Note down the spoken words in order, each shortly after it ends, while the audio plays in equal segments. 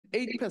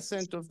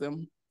8% of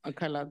them are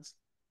colored.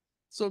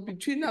 So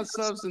between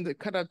ourselves and the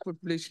colored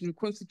population, we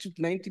constitute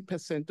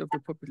 90% of the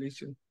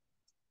population.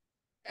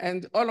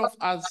 And all of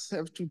us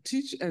have to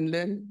teach and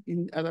learn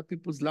in other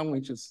people's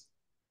languages,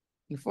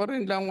 in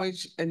foreign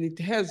language, and it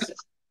has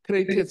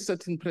created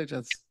certain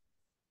pressures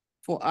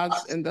for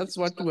us, and that's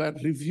what we are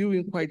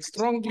reviewing quite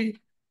strongly.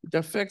 It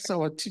affects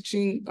our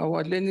teaching,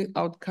 our learning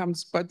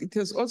outcomes, but it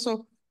has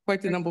also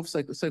quite a number of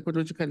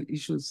psychological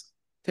issues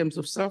in terms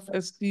of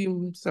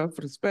self-esteem,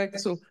 self-respect.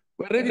 So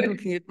we're already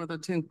looking at mother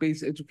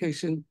tongue-based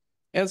education,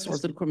 as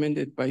was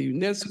recommended by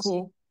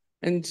UNESCO,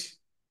 and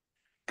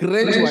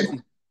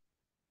gradually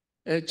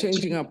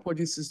changing our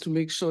policies to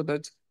make sure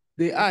that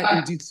they are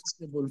indeed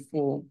suitable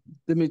for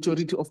the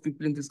majority of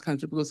people in this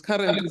country, because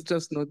currently it's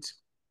just not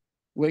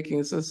working.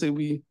 As I say,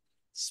 we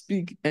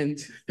speak and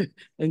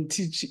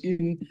teach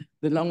in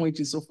the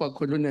languages of our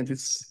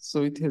colonialists,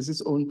 so it has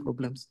its own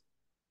problems.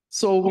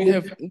 So we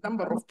have a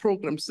number of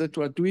programs that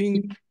we're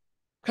doing.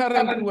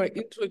 Currently, we're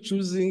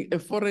introducing a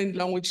foreign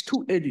language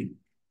too early.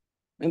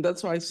 And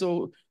that's why,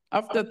 so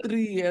after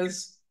 3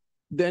 years,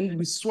 then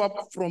we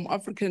swap from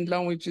African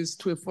languages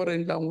to a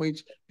foreign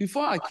language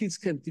before our kids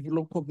can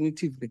develop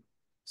cognitively.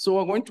 So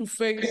we're going to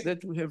phase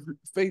that. We have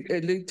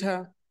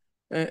later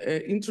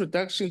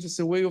introductions as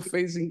a way of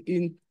phasing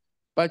in,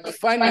 but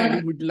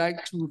finally we'd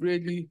like to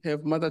really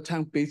have mother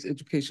tongue-based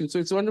education. So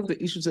it's one of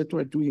the issues that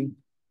we're doing.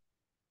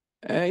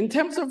 In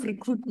terms of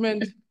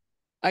recruitment,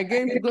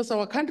 again, because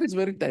our country is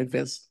very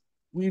diverse,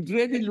 we're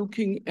really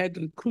looking at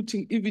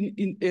recruiting even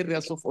in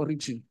areas of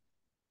origin.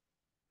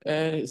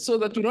 So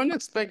that we don't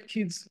expect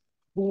kids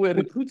who were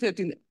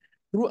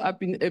grew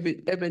up in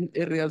urban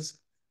areas,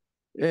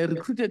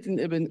 recruited in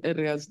urban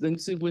areas, then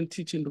say when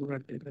teaching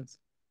rural areas.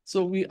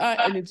 So we are,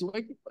 and it's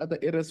working for other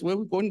areas where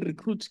we go and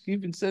recruit,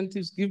 give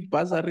incentives, give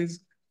bursaries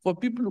for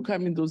people who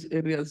come in those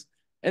areas,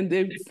 and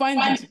they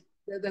find it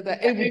that they're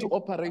able to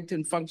operate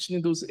and function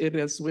in those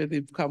areas where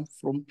they've come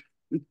from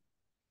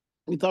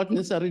without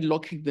necessarily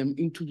locking them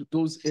into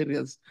those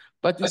areas.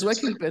 But it's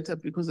working better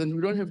because then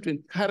we don't have to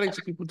encourage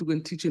people to go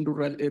and teach in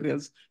rural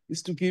areas.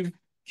 It's to give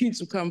kids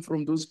who come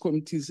from those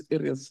communities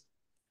areas.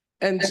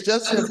 And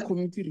just have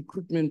community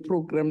recruitment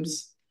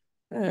programs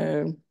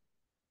and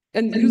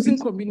using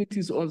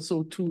communities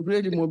also to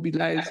really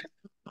mobilize,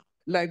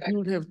 like we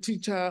would have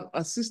teacher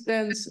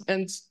assistants,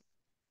 and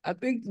I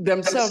think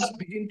themselves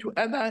begin to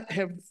either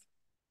have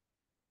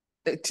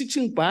a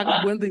teaching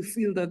back when they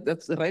feel that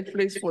that's the right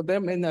place for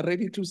them and are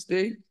ready to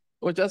stay,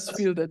 or just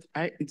feel that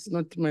it's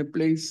not my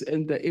place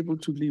and they're able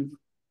to leave.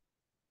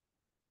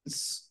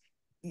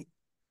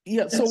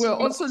 Yeah, so we're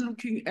also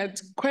looking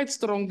at quite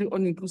strongly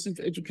on inclusive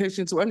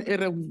education. It's one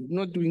area we're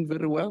not doing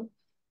very well,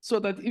 so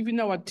that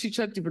even our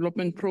teacher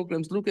development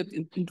programs look at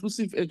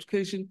inclusive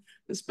education,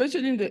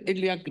 especially in the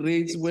earlier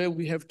grades where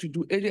we have to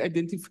do early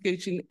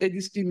identification, early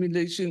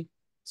stimulation.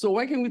 So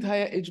working with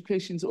higher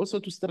education is also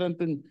to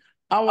strengthen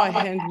our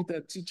hand with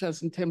our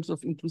teachers in terms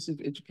of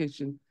inclusive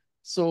education.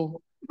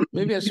 So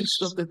maybe I should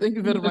stop there. Thank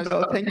you very much.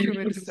 No, thank you,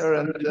 Minister.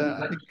 And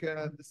I think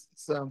this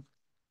is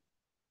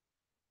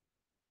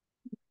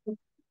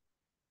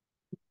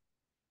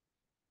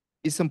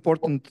it's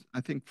important, I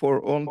think,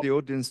 for all the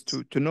audience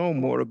to know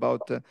more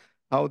about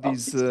how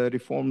these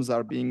reforms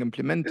are being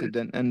implemented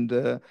and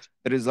the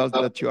results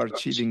that you are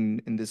achieving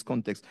in this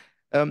context.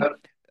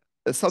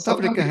 South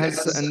Africa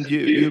has, and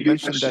you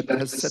mentioned that,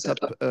 has set up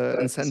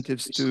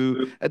incentives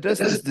to address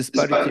this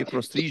disparity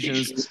across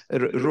regions,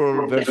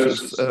 rural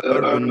versus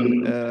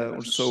urban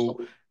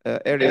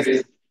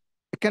areas.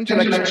 A country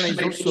like China is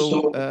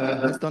also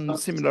has done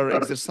similar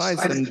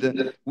exercise,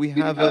 and we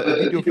have a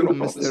video from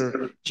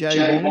Mr.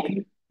 Jiayi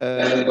Wang,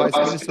 Vice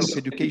Minister of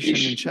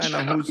Education in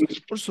China, who's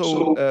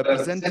also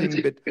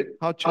presenting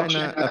how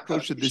China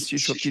approached this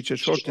issue of teacher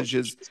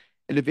shortages,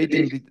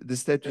 elevating the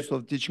status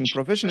of the teaching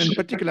profession, in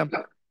particular,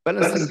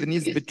 balancing the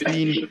needs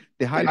between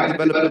the highly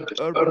developed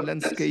urban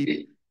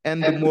landscape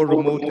and the more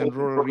remote and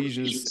rural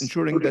regions,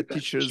 ensuring that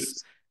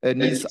teachers'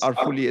 needs are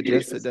fully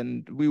addressed.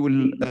 And we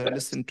will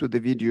listen to the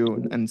video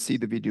and see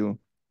the video,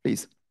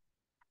 please.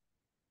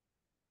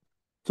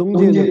 中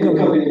间的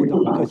各位部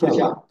长、阁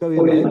下、各位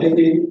来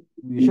宾、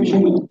女士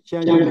们、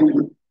先生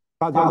们，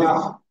大家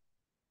好！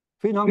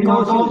非常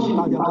高兴与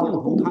大家共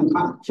同探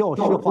讨教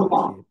师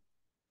话题。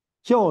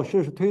教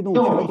师是推动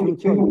全球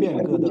教育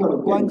变革的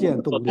关键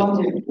动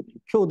力，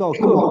受到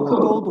各国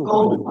高度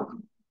关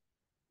注。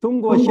中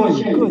国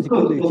现有各级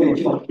各类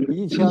教师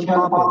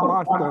1880多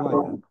万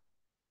人，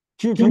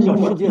支撑着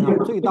世界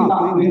上最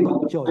大规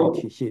模的教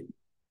育体系。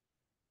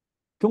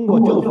中国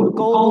政府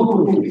高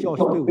度重视教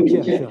师队伍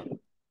建设，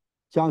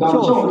将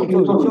教师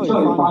作为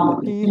教育发展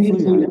的第一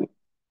资源，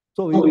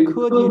作为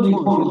科技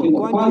创新的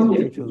关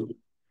键支撑，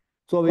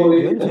作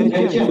为人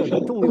才建设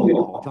的重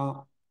要保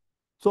障，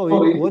作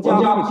为国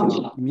家富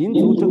强、民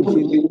族振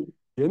兴、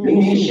人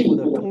民幸福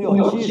的重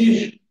要基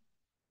石。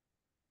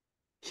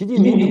习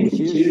近平主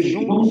席始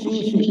终心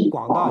系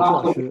广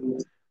大教师，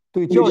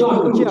对教育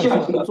队伍建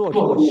设做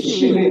出了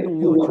系列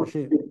重要指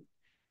示，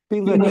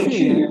并在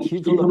去年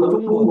提出了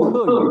中国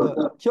特有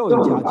的教育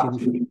家精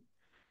神，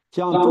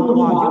将中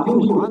华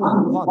优秀传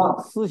统文化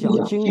的思想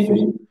精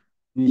髓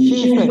与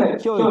新时代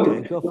教育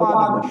改革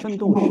发展的生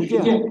动实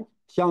践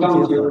相结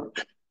合，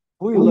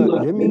赋予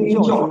了人民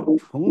教师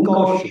崇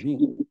高使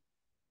命。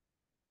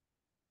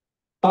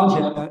当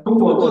前，中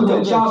国正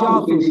在加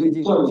速推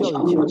进教育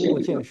强国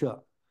建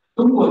设。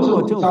中国政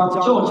府将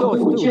教师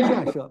队伍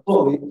建设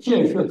作为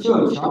建设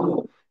教育强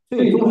国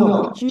最重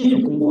要的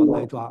基础工作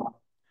来抓。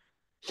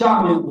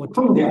下面我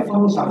重点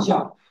分享一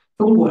下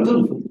中国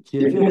政府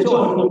解决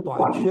教师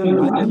短缺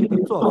难题的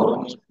做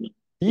法。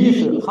一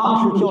是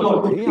夯实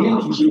教师培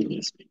养基础，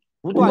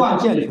不断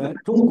健全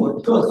中国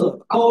特色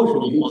高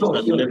水平教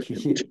师教育体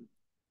系。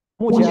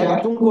目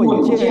前，中国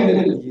已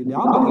建立以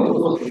200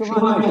多所师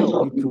范院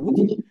校为主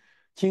体，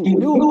近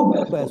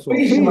600所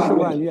非师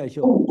范院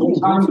校共同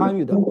参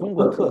与的中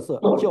国特色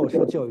教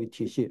师教育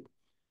体系，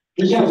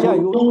实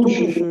现由中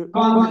师、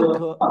专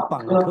科、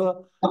本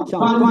科向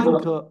专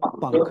科、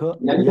本科、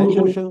研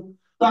究生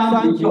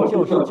3级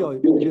教师教育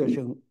跃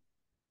升。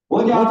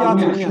国家层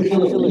面实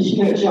施了一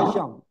系列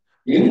项目，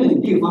引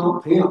领地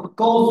方培养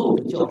高素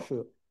质教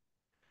师，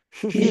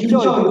实施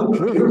教育部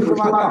直属师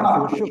范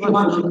大学师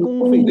范学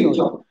公费教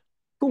育，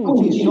共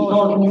计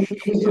招生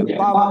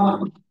14.8万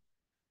人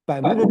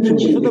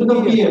，90%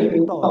的毕业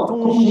生到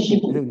中西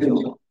部任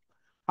教，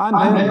安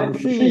排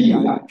50亿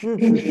元支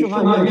持师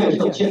范院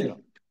校建设，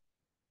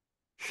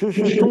实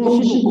施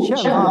中西部欠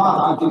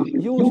发达地区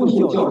优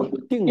秀教师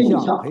定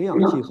向培养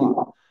计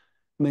划，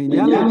每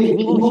年为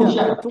屏东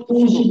县和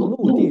中西部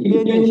陆地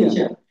边境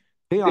县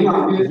培养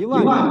约1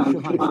万名师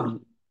范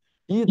生，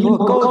依托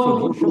高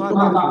水平师范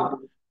大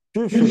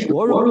学，支持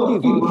国有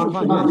地方师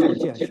范院校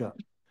建设，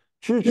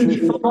支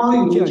持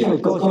双语建设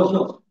高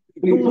校，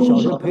中小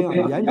学培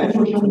养研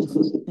究生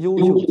层次优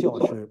秀教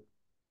师。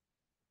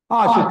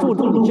二是注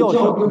重教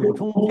师补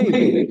充配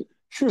备，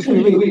持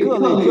续为各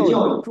类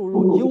教育注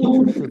入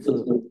优质师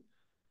资，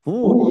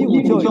服务义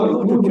务教育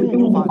优质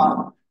均衡发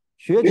展、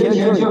学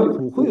前教育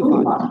普惠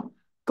发展、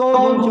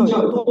高中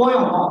教育多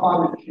样化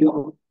发展需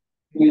要。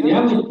每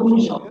年为中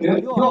小学、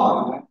幼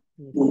儿园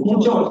补充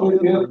教师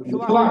约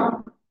50万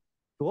人，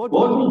着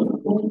重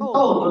补充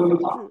道德与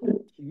法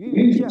治、体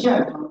育与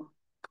健康、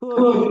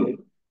科学、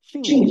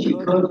信息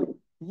科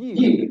技、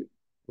艺术、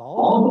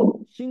劳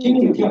动、心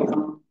理健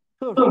康、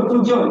特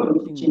殊教育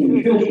等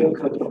紧缺学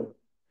科知识。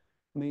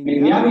每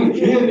年为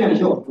职业院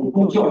校补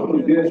充教师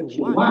约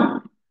9万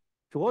人，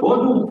着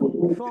重补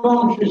充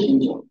双师型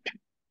教育。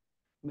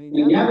每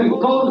年为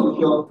高等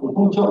学校补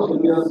充教师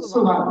约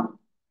4万人，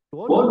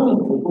着重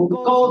补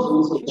充高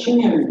层次青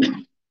年人才。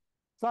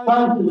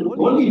三是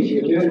着力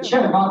解决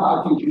欠发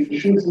达地区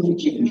师资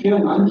紧缺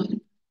难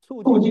题，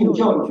促进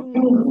教育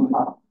均衡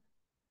发展。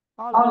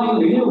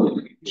2006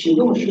年启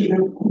动实施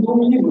普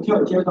通义务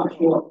教育阶段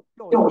需要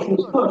教师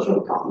特设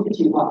岗位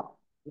计划，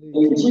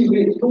累计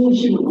为中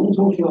西部农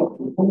村学校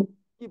补充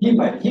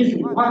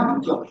115万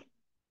名教师，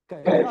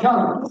改善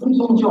了农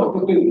村教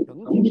师队伍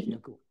整体结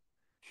构，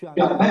选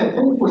派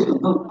丰富省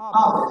份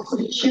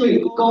247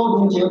位高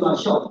中阶段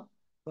校长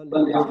和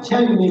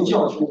2000余名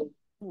教师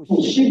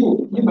赴西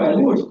部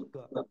160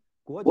个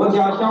国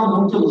家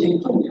乡村振兴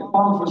重点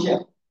帮扶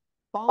县，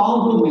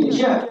帮助每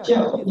县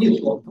建好1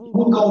所普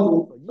通高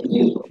中和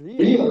1所职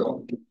业高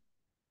中，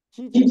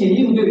积极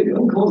应对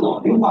人口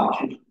老龄化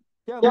趋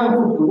势，兼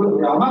顾组织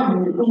2万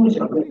余名中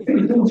小学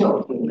退休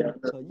教师和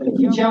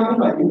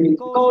1500余名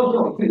高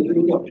校退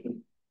休教师，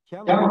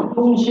前往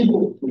中西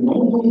部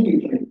农村地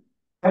区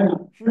开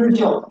展支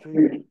教支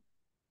援。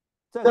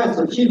在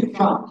此基础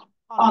上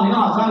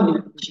，2023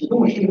年启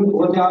动实施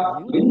国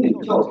家引领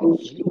教师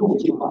行动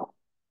计划，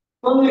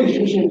分类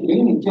实施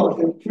引领教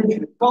师支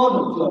持高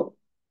等教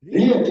育、职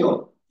业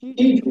教育、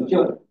基础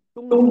教育、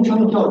终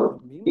身教育、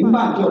民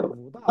办教育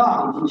5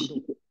大体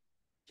系，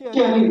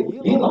建立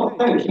以老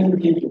带新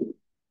机制，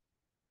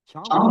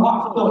强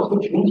化教师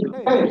群体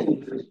带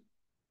进实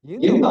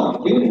行，引导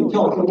引领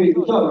教师为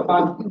教育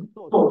发展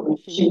做出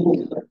新贡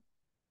献。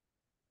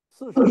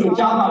四是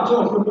加大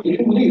教师培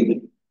训力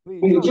度，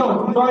为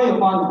教师专业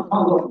发展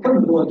创造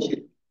更多机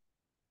会。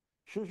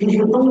实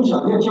施中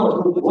小学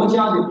教师国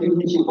家的培训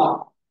计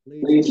划，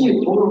累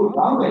计投入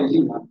200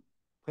亿元，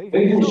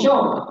培训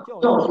校长、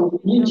教师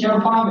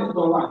1800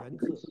多万人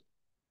次。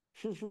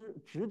实施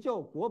职教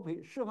国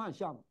培示范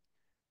项目，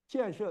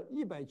建设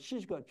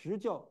170个职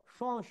教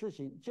双师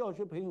型教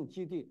师培训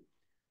基地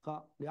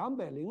和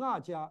202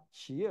家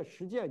企业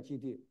实践基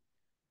地，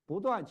不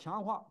断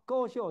强化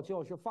高校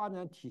教师发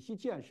展体系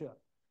建设，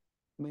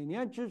每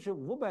年支持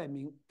500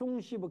名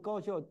中西部高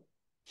校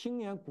青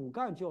年骨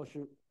干教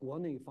师国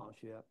内访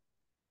学，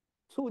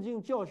促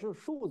进教师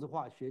数字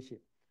化学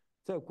习，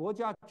在国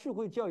家智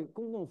慧教育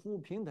公共服务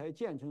平台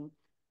建成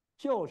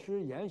教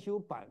师研修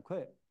板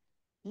块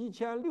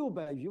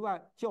，1600余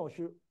万教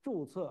师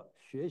注册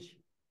学习，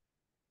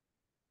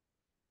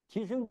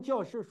提升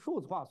教师数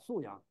字化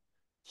素养，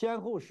先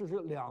后实施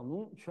2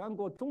轮全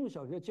国中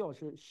小学教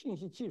师信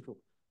息技术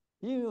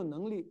应用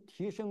能力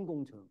提升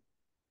工程。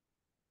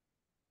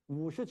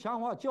5是强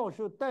化教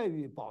师待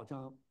遇保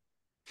障，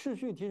持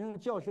续提升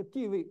教师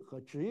地位和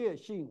职业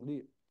吸引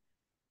力，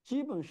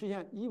基本实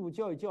现义务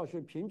教育教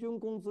师平均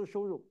工资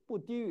收入不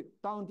低于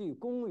当地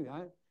公务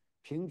员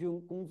平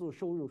均工资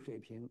收入水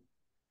平，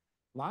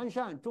完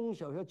善中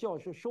小学教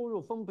师收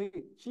入分配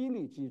激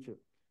励机制，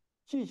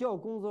绩效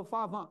工资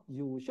发放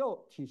有效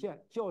体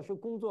现教师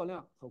工作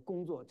量和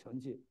工作成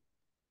绩。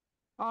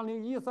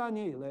2013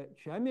年以来，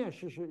全面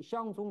实施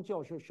乡村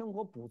教师生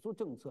活补助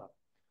政策，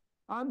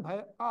安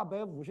排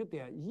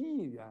250.1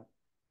亿元，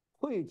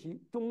惠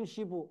及中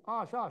西部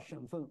22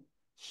省份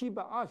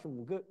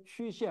725个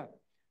区县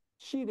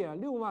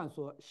7.6万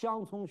所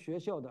乡村学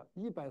校的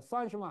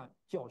130万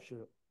教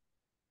师，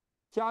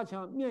加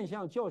强面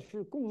向教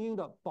师供应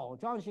的保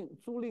障性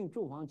租赁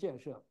住房建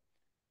设，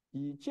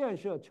已建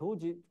设筹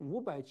集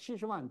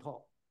570万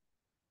套，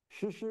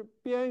实施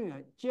边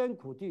远艰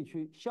苦地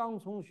区乡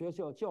村学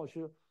校教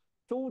师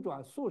周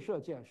转宿舍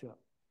建设，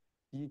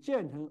已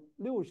建成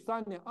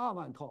63.2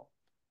万套，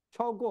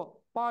超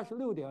过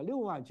86.6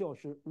万教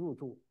师入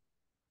住。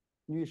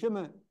女士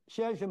们、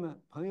先生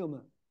们、朋友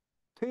们，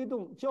推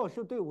动教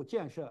师队伍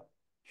建设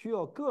需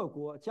要各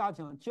国加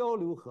强交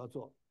流合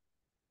作。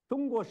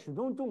中国始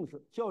终重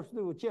视教师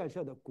队伍建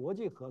设的国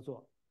际合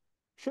作，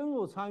深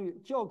入参与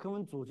教科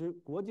文组织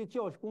国际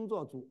教师工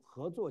作组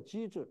合作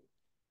机制，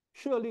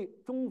设立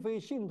中非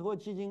信托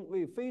基金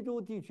为非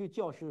洲地区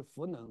教师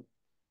赋能，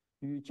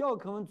与教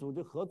科文组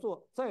织合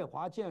作在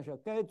华建设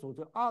该组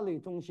织2类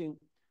中心：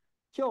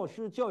教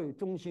师教育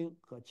中心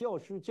和教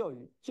师教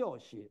育教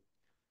协，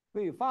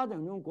为发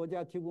展中国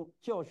家提供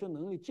教师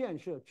能力建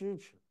设支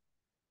持。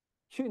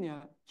去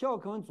年，教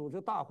科文组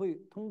织大会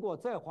通过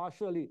在华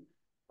设立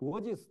国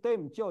际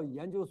STEM 教育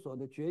研究所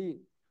的决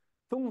议，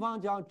中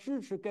方将支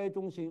持该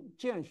中心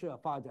建设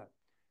发展，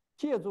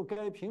借助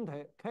该平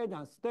台开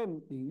展 STEM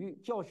领域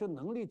教师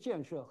能力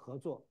建设合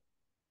作。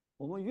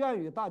我们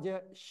愿与大家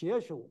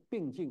携手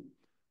并进，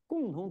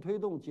共同推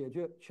动解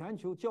决全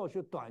球教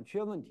师短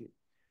缺问题，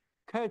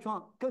开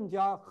创更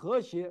加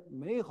和谐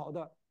美好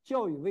的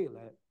教育未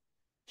来。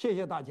谢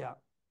谢大家。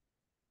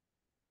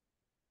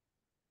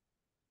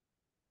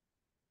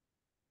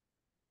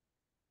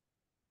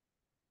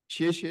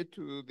Xie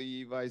to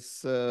the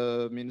Vice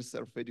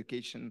Minister of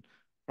Education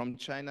from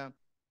China.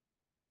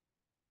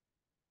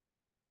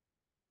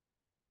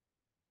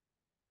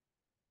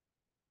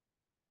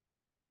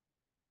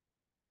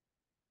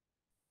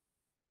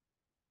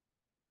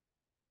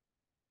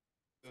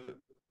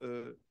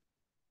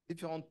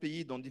 Différents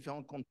pays dans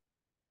différents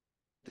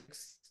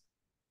contextes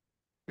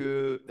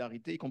que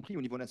d'arrêter, y compris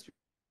au niveau national.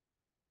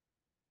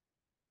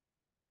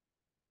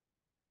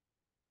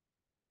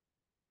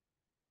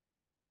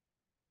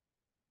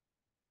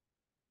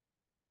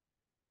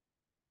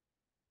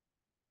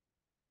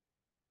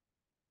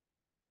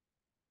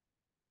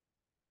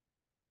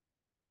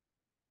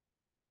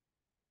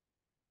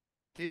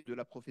 De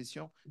la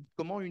profession,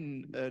 comment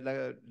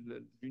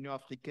l'Union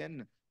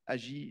africaine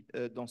agit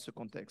dans ce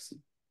contexte?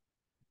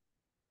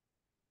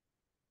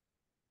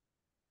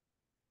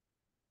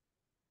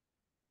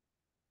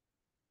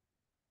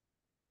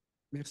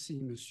 Merci,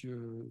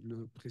 Monsieur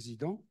le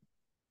Président.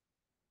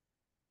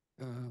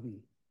 I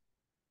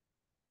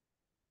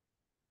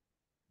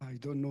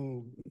don't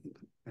know,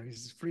 there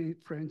is free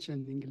French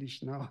and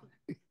English now.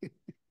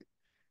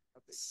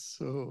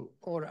 So,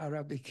 or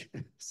Arabic.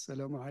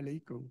 Assalamu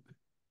alaikum.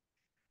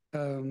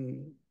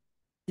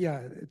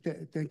 Yeah,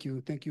 thank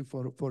you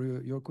for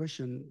your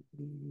question.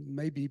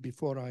 Maybe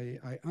before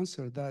I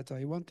answer that,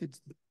 I wanted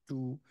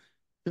to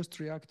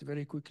just react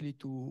very quickly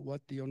to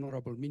what the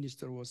Honorable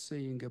Minister was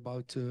saying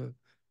about the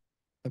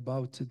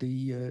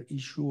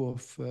issue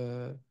of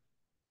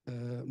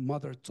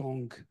mother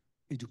tongue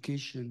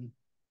education.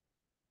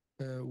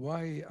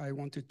 Why I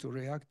wanted to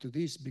react to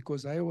this,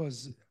 because I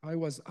was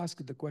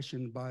asked the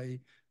question by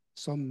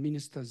some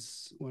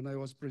ministers when I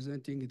was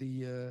presenting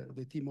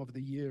the theme of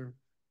the year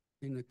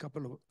in a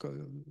couple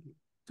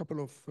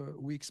of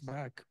weeks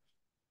back,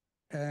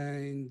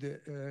 and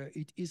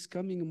it is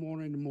coming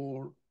more and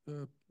more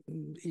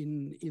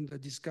in the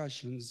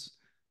discussions.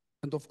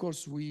 And of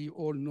course, we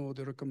all know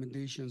the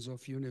recommendations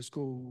of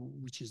UNESCO,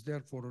 which is there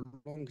for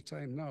a long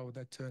time now,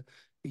 that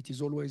it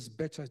is always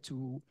better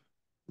to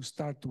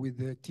start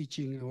with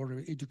teaching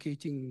or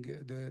educating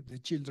the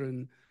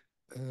children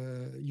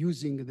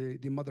using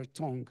the mother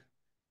tongue.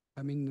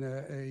 I mean,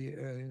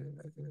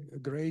 a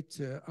great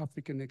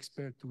African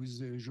expert who is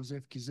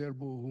Joseph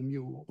Kizerbo, whom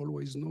you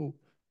always know,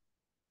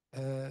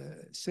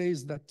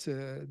 says that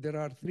there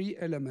are 3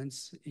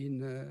 elements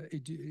in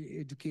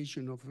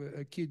education of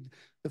a kid.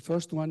 The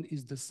first one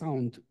is the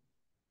sound.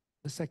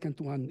 The second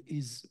one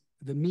is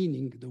the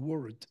meaning, the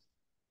word.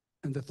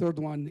 And the third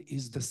one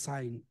is the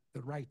sign,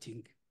 the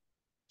writing.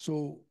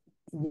 So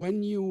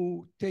when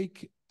you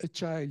take a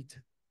child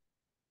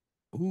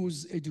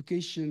whose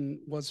education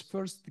was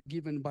first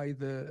given by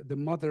the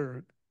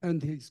mother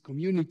and his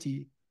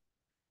community,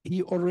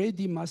 he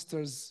already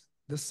masters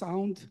the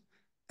sound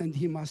and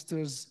he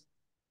masters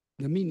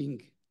the meaning,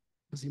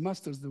 because he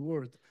masters the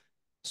word.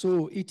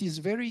 So it is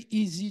very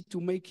easy to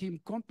make him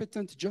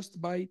competent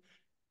just by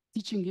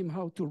teaching him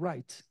how to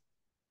write.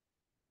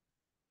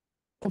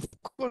 Of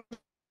course,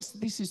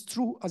 this is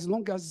true as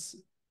long as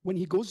when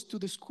he goes to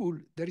the school,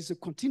 there is a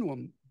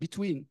continuum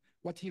between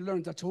what he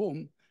learned at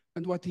home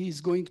and what he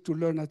is going to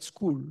learn at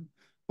school,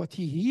 what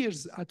he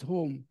hears at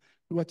home,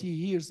 what he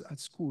hears at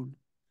school.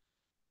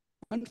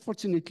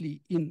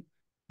 Unfortunately, in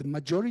the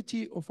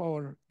majority of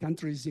our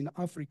countries in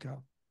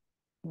Africa,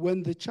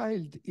 when the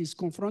child is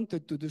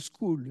confronted to the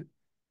school,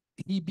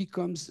 he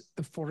becomes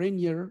a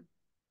foreigner,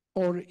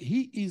 or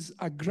he is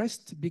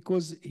aggressed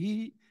because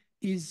he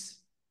is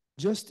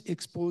just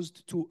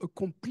exposed to a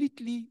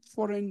completely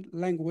foreign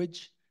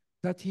language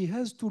that he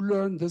has to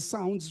learn the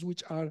sounds,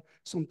 which are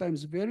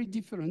sometimes very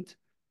different.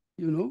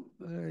 You know,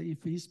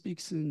 if he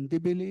speaks in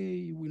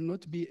Debele, he will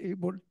not be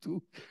able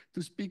to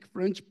speak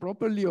French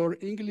properly or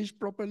English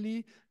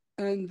properly,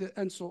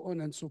 and so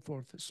on and so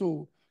forth.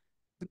 So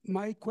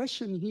my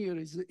question here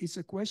is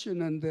a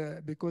question,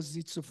 and because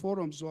it's a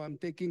forum, so I'm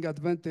taking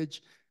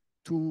advantage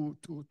to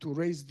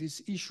raise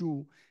this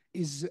issue,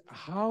 is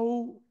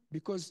how,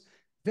 because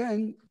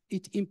then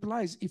it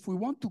implies if we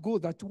want to go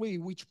that way,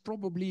 which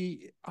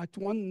probably at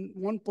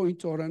one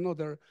point or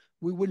another,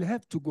 we will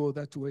have to go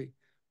that way.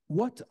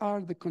 What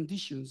are the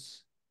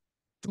conditions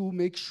to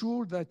make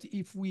sure that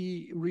if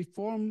we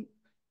reform,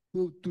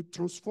 to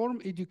transform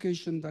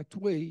education that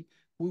way,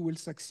 we will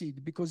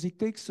succeed? Because it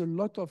takes a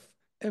lot of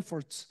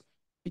efforts.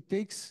 It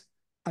takes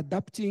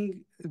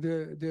adapting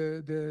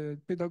the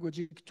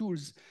pedagogic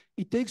tools.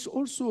 It takes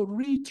also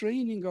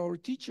retraining our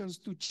teachers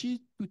to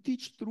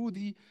teach through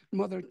the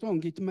mother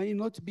tongue. It may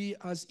not be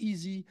as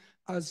easy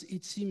as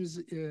it seems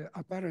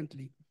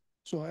apparently.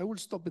 So I will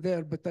stop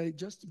there, but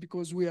just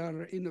because we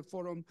are in a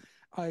forum,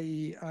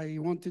 I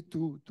wanted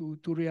to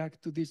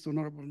react to this,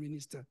 Honorable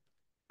Minister.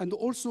 And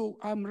also,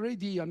 I'm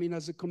ready, I mean,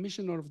 as a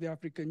commissioner of the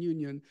African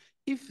Union,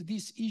 if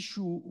this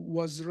issue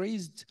was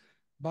raised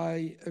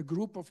by a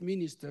group of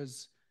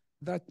ministers,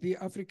 that the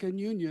African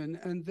Union,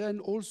 and then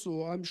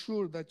also I'm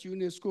sure that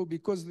UNESCO,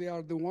 because they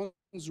are the ones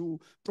who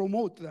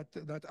promote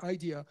that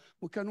idea,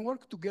 we can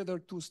work together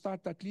to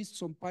start at least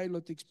some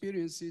pilot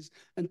experiences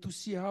and to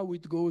see how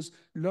it goes,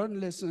 learn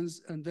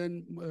lessons, and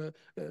then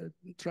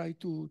try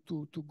to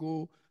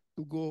go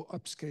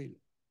upscale.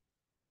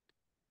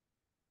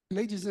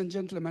 Ladies and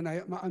gentlemen,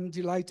 I'm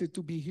delighted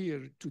to be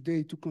here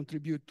today to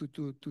contribute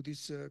to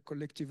this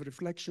collective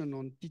reflection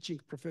on teaching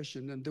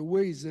profession and the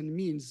ways and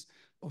means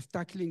of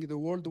tackling the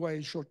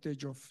worldwide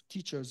shortage of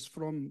teachers,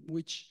 from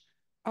which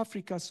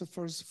Africa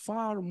suffers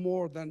far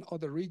more than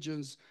other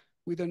regions,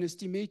 with an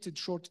estimated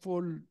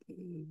shortfall,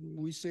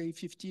 we say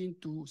 15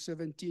 to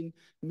 17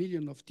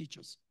 million of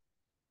teachers.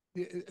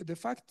 The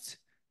fact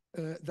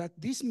that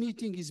this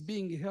meeting is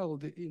being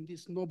held in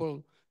this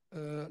noble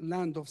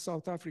land of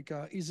South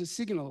Africa is a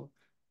signal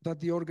that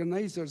the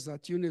organizers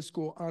at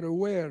UNESCO are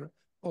aware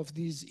of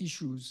these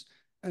issues,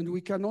 and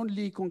we can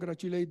only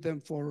congratulate them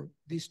for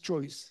this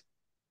choice,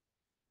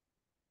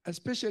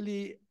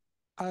 especially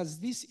as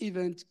this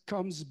event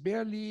comes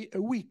barely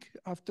a week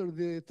after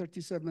the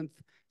 37th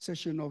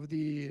session of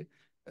the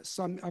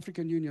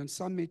African Union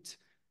Summit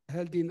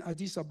held in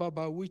Addis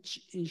Ababa,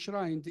 which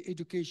enshrined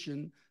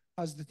education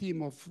as the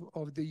theme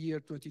of the year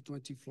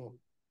 2024.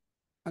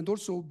 And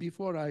also,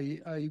 before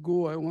I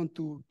go, I want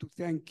to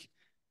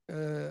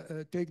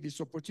take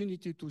this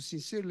opportunity to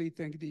sincerely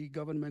thank the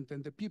government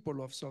and the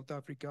people of South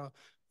Africa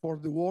for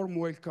the warm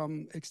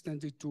welcome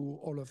extended to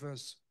all of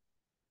us.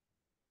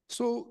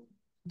 So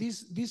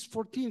this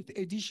 14th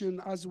edition,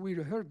 as we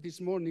heard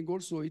this morning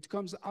also, it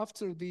comes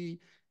after the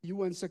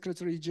UN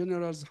Secretary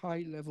General's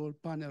high-level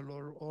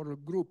panel or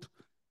group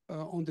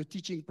on the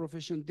teaching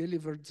profession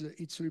delivered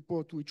its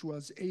report, which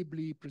was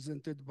ably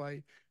presented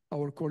by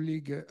our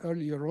colleague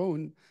earlier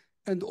on,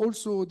 and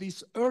also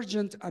this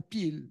urgent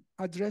appeal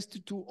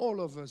addressed to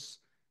all of us.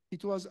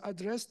 It was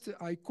addressed,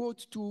 I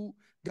quote, to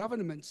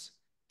governments,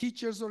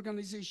 teachers'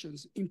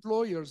 organizations,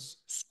 employers,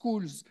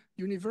 schools,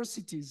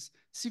 universities,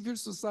 civil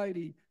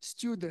society,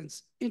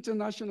 students,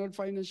 international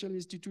financial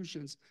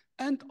institutions,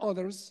 and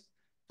others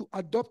to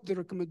adopt the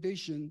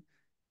recommendation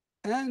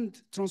and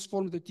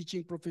transform the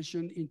teaching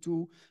profession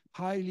into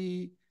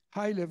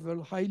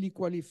high-level, highly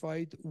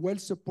qualified,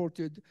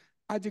 well-supported,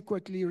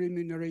 adequately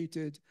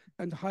remunerated,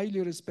 and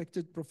highly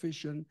respected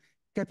profession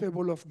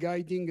capable of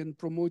guiding and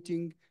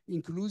promoting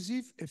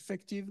inclusive,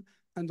 effective,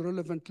 and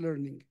relevant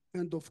learning,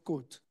 end of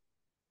quote.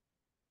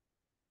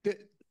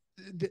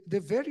 The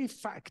very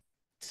fact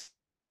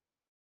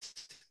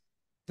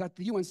that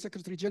the UN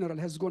Secretary General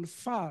has gone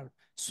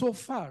so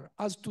far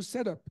as to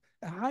set up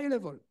a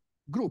high-level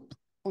group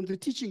on the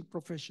teaching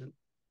profession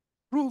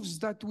proves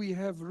that we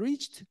have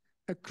reached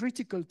a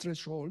critical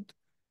threshold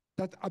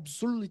that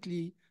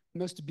absolutely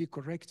must be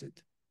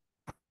corrected.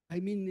 I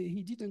mean,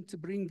 he didn't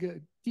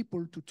bring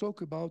people to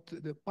talk about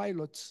the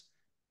pilots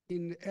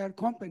in air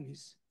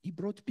companies. He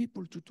brought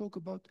people to talk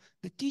about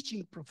the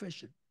teaching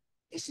profession.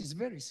 This is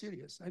very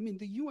serious. I mean,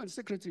 the UN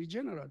Secretary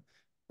General,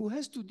 who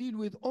has to deal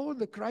with all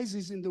the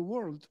crises in the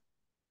world,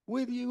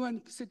 with the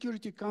UN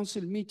Security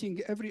Council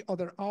meeting every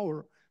other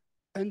hour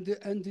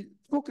and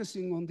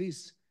focusing on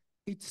this,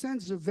 it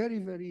sends a very,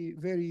 very,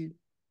 very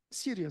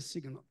serious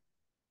signal.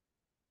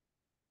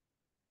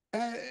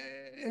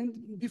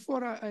 And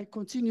before I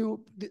continue,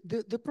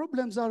 the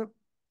problems are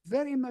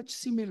very much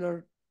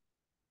similar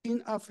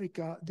in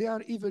Africa. They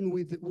are even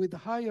with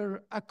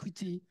higher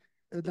acuity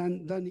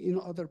than in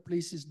other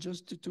places,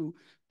 just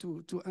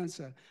to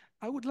answer.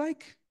 I would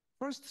like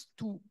first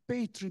to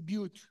pay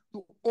tribute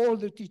to all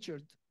the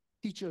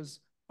teachers,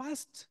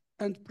 past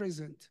and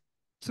present,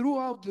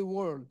 throughout the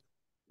world,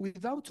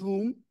 without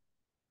whom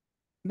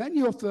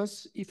many of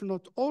us, if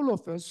not all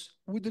of us,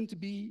 wouldn't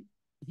be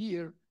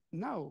here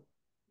now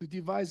to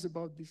devise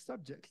about this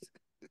subject.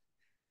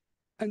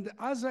 And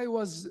as I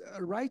was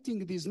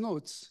writing these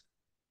notes,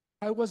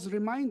 I was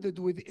reminded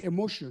with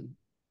emotion,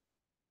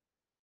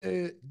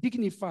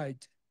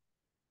 dignified,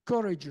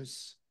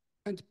 courageous,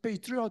 and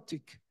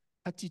patriotic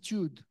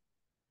attitude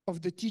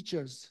of the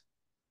teachers,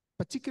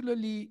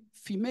 particularly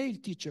female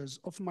teachers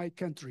of my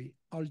country,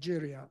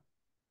 Algeria,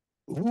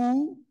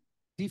 who,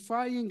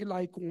 defying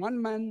like one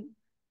man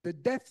the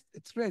death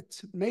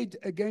threat made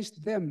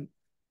against them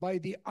by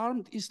the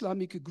armed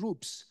Islamic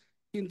groups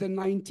in the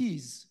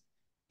 90s,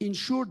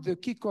 ensured the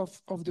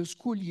kickoff of the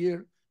school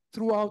year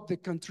throughout the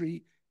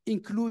country,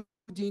 including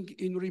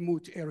in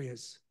remote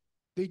areas.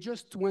 They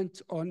just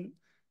went on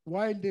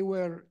while they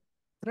were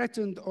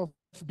threatened of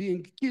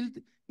being killed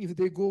if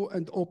they go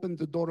and open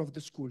the door of the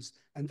schools,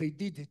 and they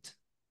did it.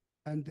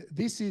 And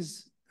this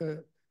is a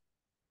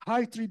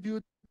high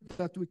tribute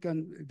that we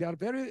can,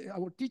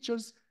 our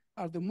teachers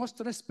are the most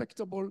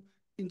respectable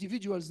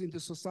individuals in the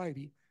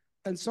society.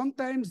 And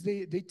sometimes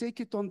they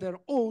take it on their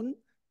own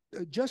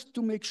just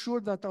to make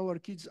sure that our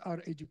kids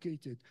are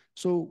educated.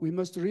 So we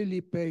must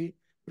really pay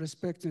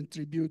respect and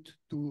tribute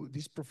to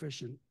this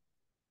profession.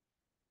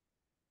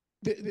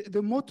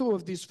 The motto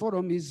of this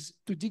forum is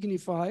to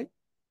dignify,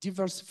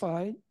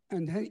 diversify,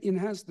 and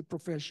enhance the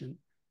profession.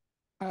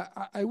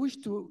 I wish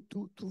to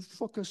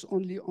focus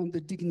only on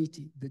the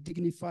dignity, the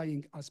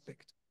dignifying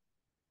aspect.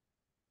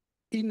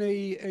 In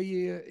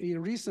a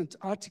recent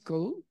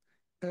article,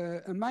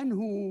 a man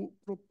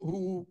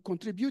who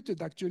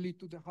contributed actually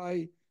to the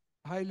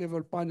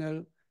high-level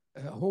panel,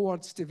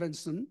 Howard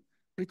Stevenson,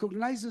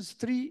 recognizes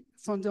three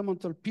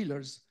fundamental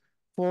pillars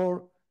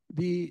for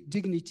the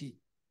dignity.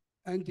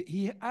 And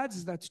he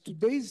adds that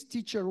today's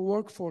teacher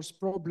workforce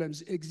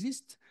problems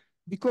exist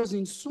because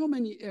in so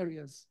many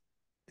areas,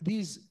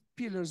 these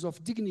pillars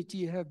of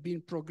dignity have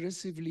been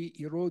progressively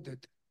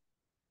eroded.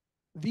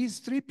 These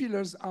three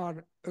pillars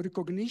are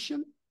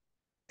recognition,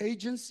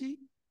 agency,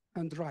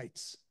 and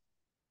rights.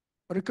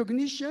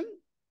 Recognition,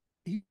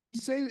 he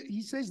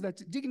says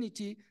that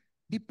dignity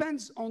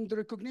depends on the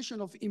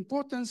recognition of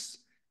importance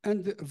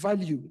and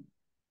value.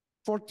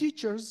 For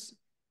teachers,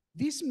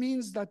 this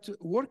means that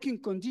working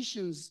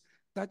conditions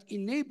that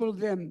enable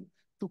them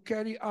to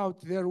carry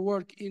out their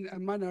work in a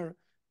manner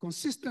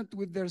consistent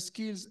with their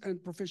skills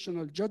and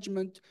professional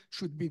judgment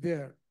should be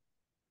there.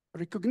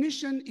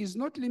 Recognition is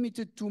not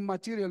limited to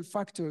material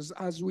factors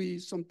as we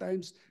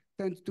sometimes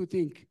tend to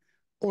think.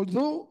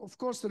 Although, of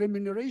course,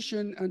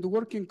 remuneration and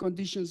working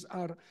conditions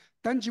are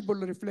tangible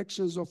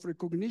reflections of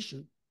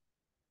recognition.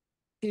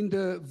 In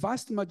the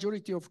vast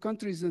majority of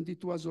countries, and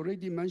it was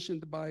already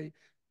mentioned by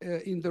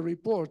in the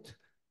report,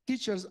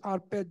 teachers are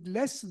paid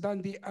less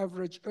than the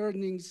average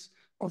earnings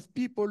of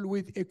people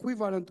with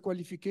equivalent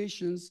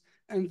qualifications,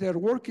 and their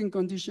working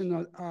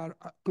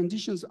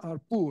conditions are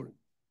poor.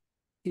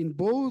 In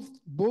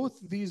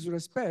both these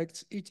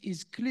respects, it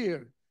is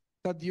clear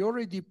that the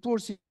already poor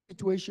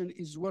situation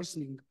is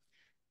worsening.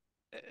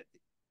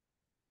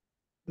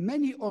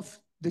 Many of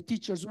the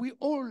teachers, we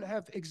all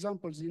have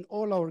examples in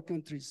all our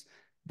countries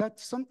that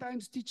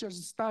sometimes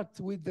teachers start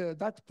with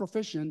that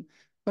profession,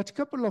 but a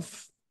couple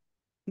of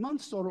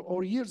months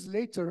or years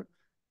later,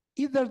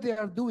 either they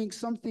are doing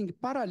something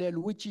parallel,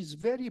 which is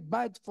very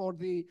bad for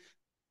the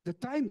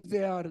time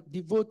they are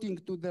devoting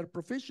to their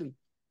profession,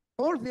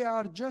 or they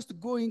are just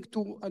going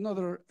to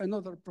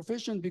another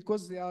profession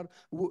because they are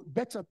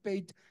better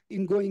paid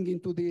in going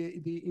into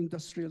the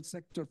industrial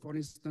sector, for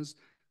instance,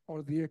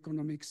 or the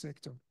economic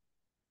sector.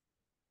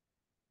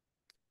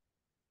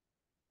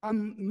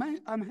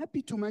 I'm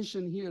happy to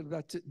mention here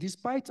that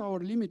despite our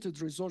limited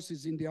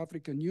resources in the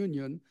African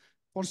Union,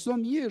 for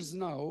some years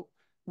now,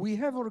 we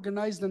have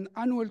organized an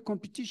annual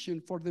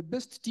competition for the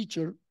best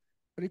teacher,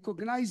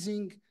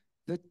 recognizing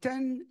the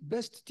 10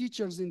 best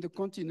teachers in the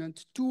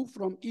continent, 2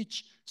 from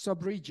each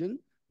sub-region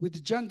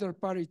with gender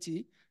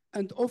parity,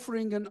 and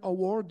offering an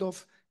award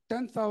of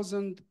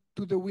 10,000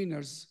 to the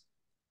winners.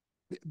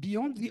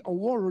 Beyond the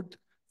award,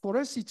 for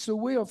us, it's a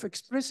way of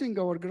expressing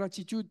our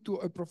gratitude to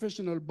a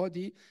professional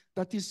body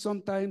that is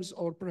sometimes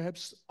or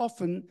perhaps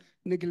often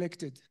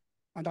neglected.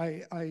 And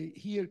I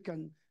here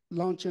can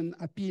launch an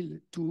appeal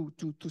to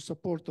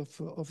support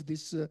of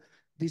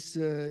this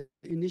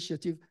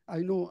initiative. I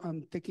know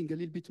I'm taking a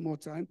little bit more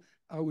time.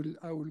 I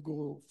will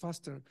go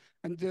faster.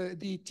 And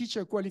the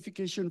teacher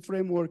qualification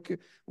framework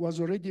was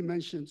already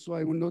mentioned, so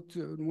I will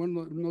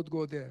not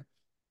go there.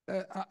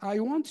 I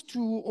want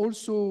to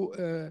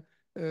also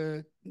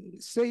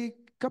say a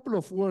couple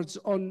of words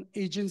on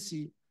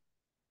agency,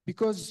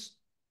 because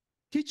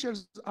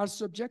teachers are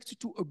subject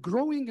to a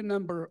growing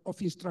number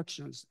of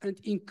instructions and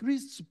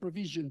increased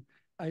supervision.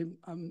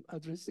 I'm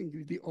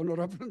addressing the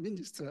Honorable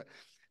Minister.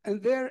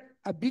 And their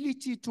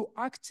ability to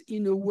act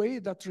in a way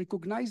that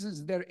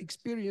recognizes their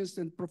experience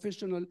and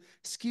professional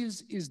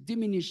skills is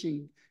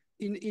diminishing.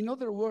 In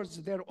other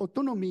words, their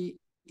autonomy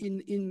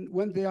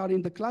when they are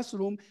in the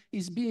classroom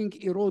is being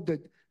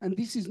eroded. And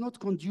this is not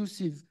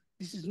conducive.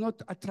 This is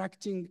not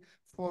attracting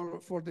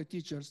for the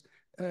teachers.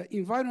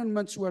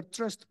 Environments where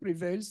trust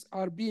prevails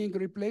are being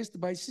replaced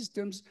by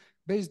systems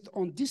based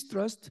on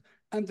distrust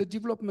and the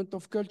development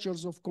of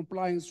cultures of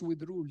compliance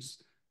with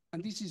rules.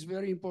 And this is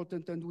very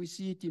important, and we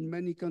see it in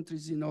many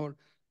countries in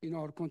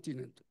our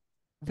continent.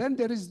 Then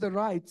there is the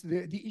rights,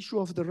 the issue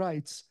of the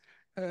rights.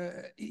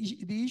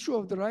 The issue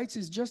of the rights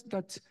is just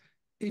that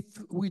if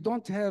we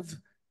don't have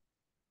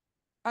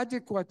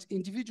adequate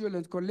individual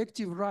and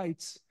collective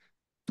rights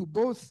to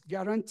both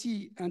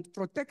guarantee and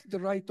protect the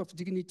right of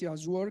dignity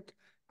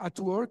at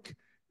work,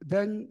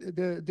 then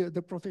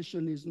the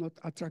profession is not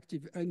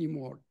attractive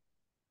anymore.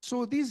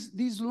 So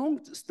these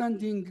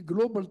long-standing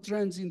global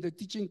trends in the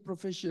teaching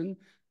profession,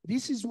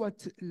 this is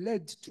what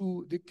led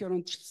to the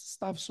current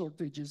staff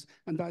shortages.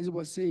 And as I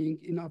was saying,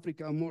 in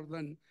Africa more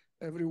than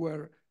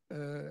everywhere.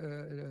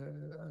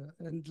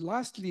 And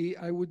lastly,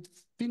 I would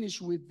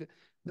finish with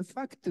the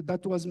fact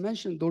that was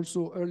mentioned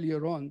also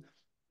earlier on,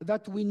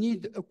 that we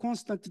need a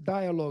constant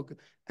dialogue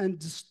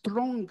and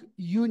strong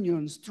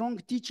union, strong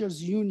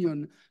teachers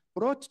union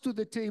brought to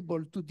the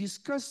table to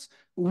discuss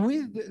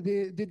with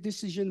the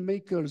decision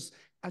makers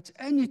at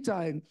any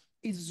time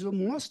is the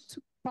most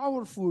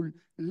powerful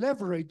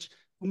leverage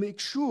to make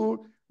sure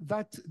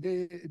that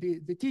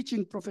the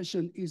teaching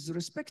profession is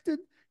respected,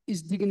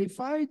 is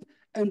dignified,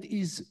 and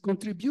is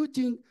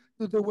contributing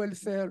to the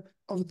welfare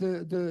of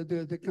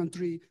the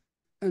country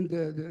and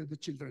the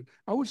children.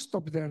 I will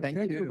stop there.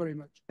 Thank you very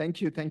much.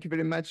 Thank you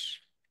very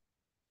much.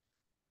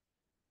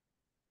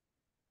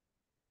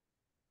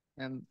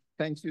 And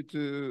thank you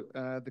to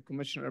the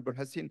Commissioner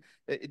Belhocine.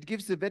 It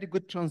gives a very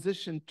good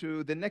transition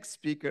to the next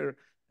speaker,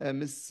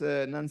 Ms.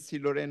 Nancy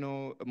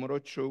Loreno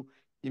Morocho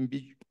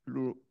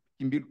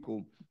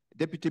Imbilco,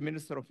 Deputy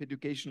Minister of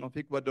Education of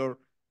Ecuador.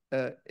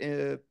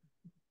 The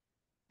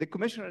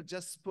Commissioner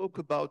just spoke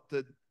about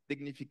the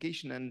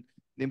dignification and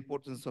the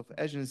importance of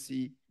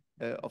agency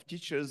of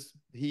teachers.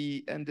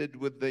 He ended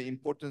with the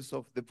importance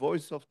of the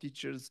voice of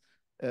teachers,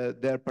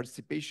 their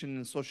participation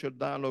in social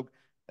dialogue,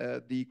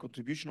 the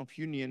contribution of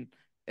union,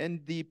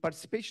 and the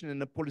participation in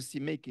the policy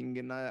making.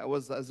 And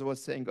as I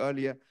was saying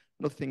earlier,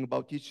 nothing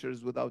about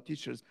teachers without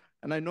teachers.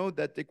 And I know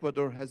that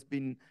Ecuador has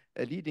been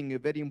leading a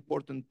very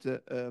important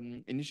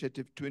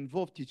initiative to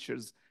involve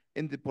teachers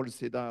in the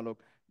policy dialogue.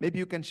 Maybe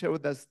you can share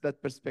with us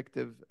that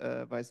perspective,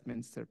 Vice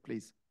Minister,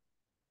 please.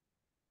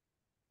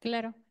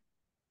 Claro.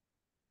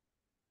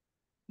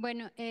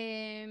 Bueno,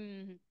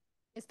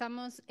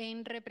 estamos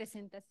en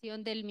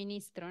representación del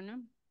ministro,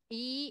 ¿no?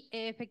 Y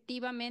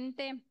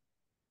efectivamente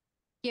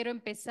quiero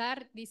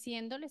empezar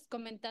diciéndoles,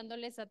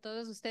 comentándoles a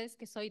todos ustedes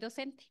que soy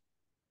docente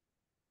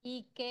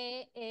y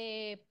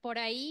que por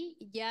ahí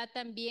ya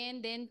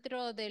también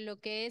dentro de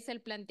lo que es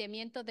el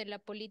planteamiento de la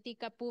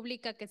política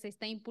pública que se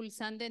está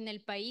impulsando en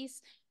el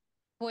país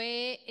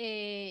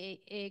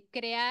fue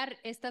crear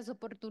estas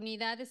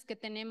oportunidades que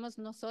tenemos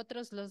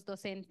nosotros los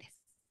docentes.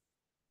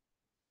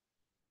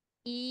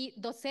 Y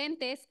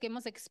docentes que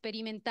hemos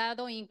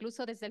experimentado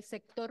incluso desde el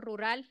sector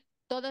rural,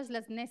 todas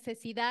las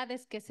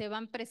necesidades que se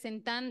van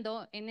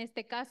presentando, en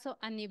este caso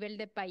a nivel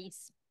de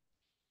país.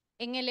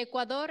 En el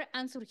Ecuador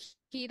han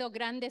surgido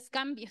grandes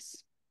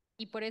cambios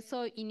y por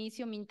eso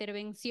inicio mi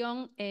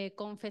intervención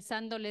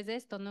confesándoles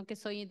esto, no que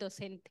soy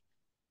docente.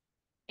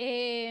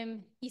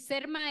 Y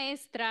ser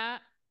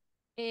maestra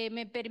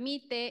me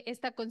permite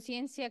esta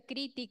conciencia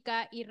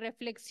crítica y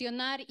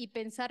reflexionar y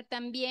pensar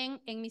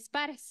también en mis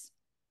pares.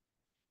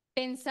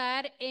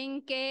 Pensar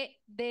en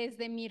que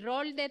desde mi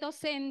rol de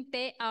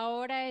docente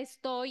ahora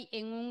estoy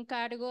en un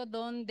cargo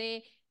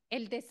donde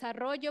el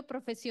desarrollo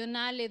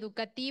profesional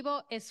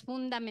educativo es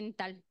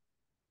fundamental.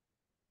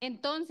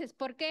 Entonces,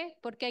 ¿por qué?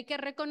 Porque hay que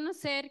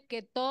reconocer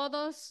que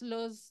todos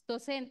los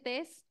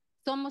docentes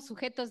somos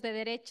sujetos de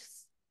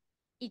derechos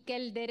y que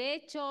el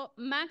derecho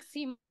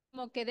máximo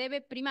que debe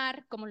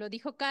primar, como lo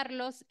dijo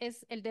Carlos,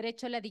 es el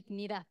derecho a la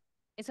dignidad.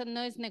 Eso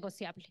no es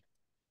negociable.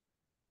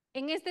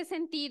 En este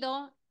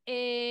sentido,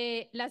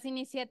 las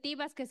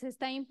iniciativas que se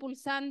está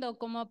impulsando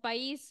como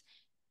país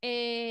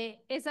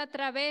es a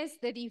través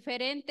de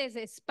diferentes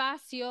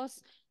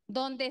espacios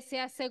donde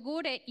se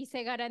asegure y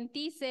se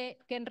garantice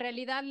que en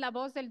realidad la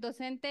voz del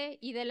docente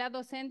y de la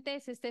docente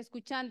se esté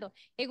escuchando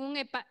en un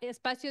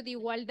espacio de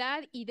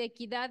igualdad y de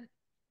equidad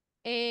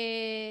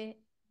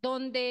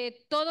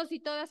donde todos y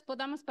todas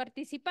podamos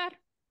participar.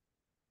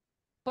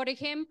 Por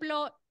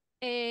ejemplo,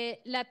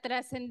 la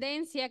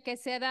trascendencia que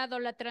se ha dado,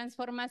 la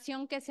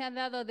transformación que se ha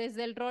dado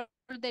desde el rol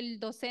del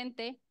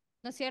docente,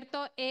 ¿no es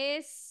cierto?,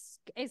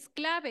 es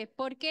clave.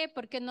 ¿Por qué?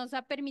 Porque nos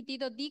ha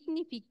permitido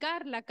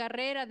dignificar la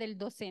carrera del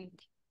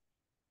docente.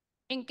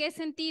 ¿En qué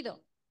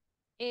sentido?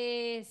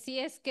 si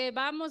es que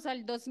vamos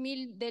al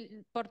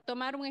 2000, por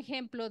tomar un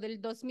ejemplo,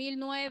 del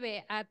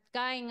 2009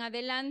 acá en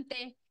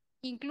adelante,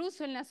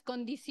 incluso en las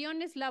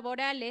condiciones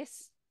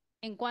laborales,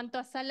 en cuanto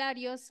a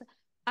salarios,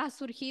 ha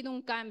surgido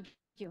un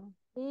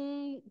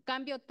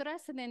cambio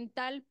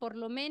trascendental, por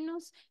lo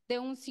menos de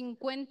un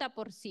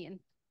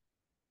 50%.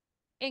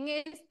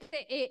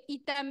 Y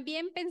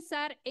también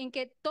pensar en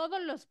que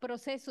todos los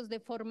procesos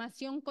de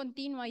formación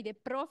continua y de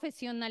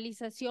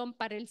profesionalización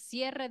para el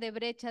cierre de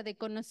brecha de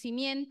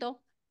conocimiento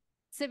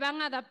se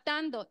van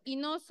adaptando y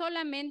no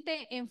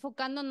solamente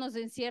enfocándonos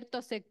en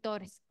ciertos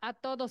sectores, a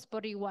todos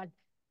por igual.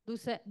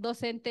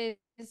 Docentes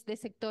de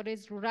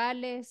sectores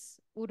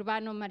rurales,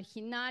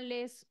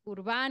 urbano-marginales,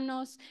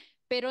 urbanos,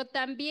 pero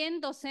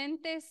también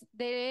docentes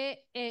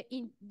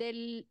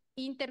del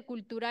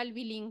intercultural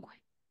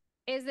bilingüe.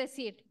 Es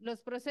decir,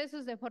 los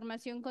procesos de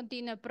formación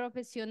continua y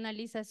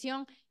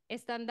profesionalización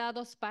están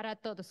dados para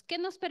todos. ¿Qué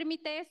nos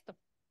permite esto?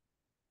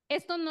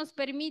 Esto nos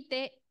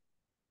permite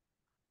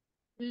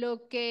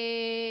lo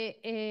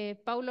que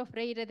Paulo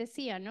Freire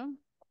decía, ¿no?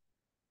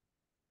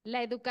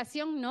 La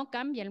educación no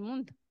cambia el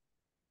mundo.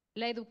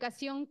 La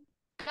educación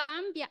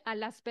cambia a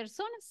las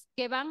personas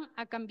que van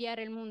a cambiar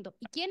el mundo.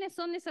 ¿Y quiénes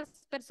son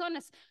esas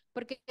personas?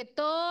 Porque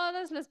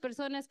todas las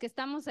personas que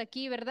estamos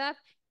aquí, ¿verdad?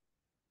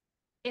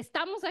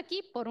 Estamos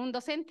aquí por un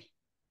docente.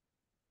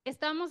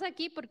 Estamos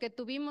aquí porque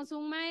tuvimos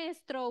un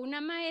maestro o una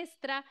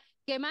maestra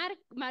que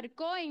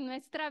marcó en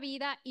nuestra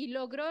vida y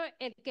logró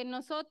el que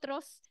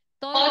nosotros,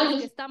 todos los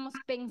que estamos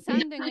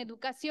pensando en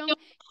educación,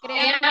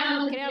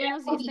 creamos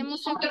y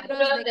estemos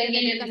seguros de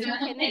que la educación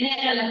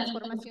genera la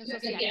transformación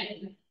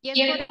social.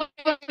 Y es por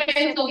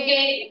eso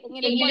que en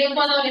el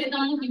Ecuador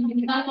estamos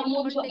implementando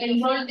mucho el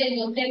rol del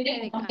docente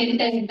de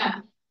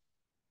cambio.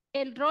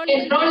 El rol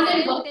del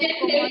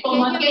docente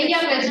como aquella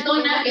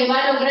persona que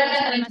va a lograr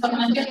la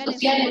transformación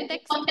social en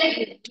su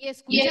contexto y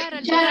escuchar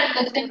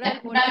al docente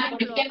rural,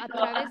 por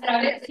ejemplo, a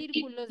través de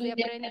círculos de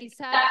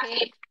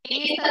aprendizaje,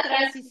 en esta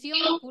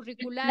transición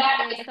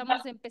curricular que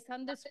estamos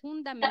empezando es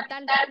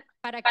fundamental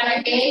para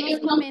que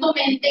ellos nos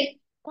comenten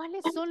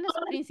cuáles son las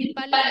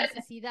principales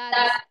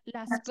necesidades,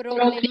 las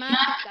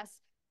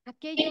problemáticas,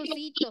 aquellos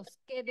hitos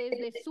que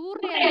desde su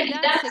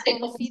realidad se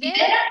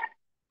consideran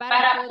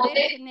para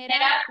poder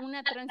generar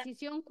una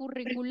transición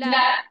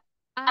curricular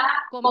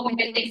a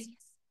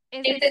competencias.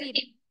 Es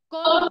decir,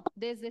 cómo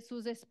desde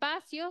sus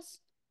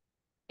espacios,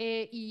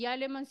 y ya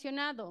lo he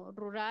mencionado,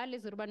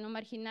 rurales,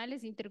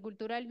 urbano-marginales,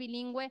 intercultural,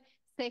 bilingüe,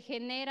 se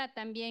genera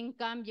también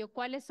cambio.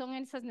 ¿Cuáles son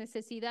esas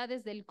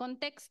necesidades del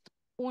contexto?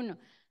 1.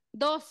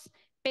 2,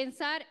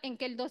 pensar en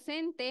que el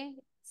docente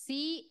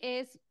sí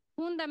es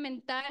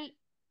fundamental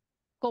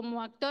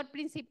como actor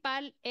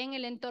principal en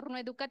el entorno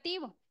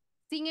educativo.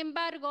 Sin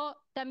embargo,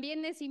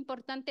 también es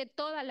importante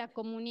toda la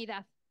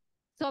comunidad,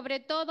 sobre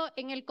todo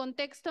en el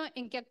contexto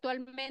en que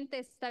actualmente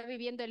está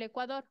viviendo el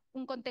Ecuador,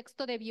 un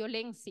contexto de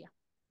violencia,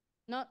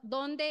 ¿no?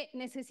 Donde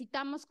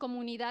necesitamos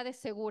comunidades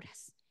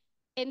seguras.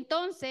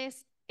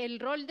 Entonces, el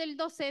rol del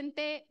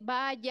docente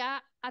va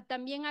ya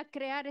también a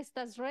crear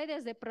estas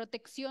redes de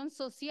protección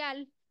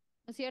social,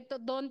 ¿no es cierto?,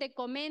 donde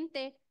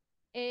comente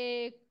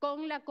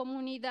con la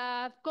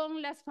comunidad,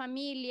 con las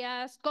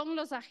familias, con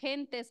los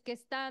agentes que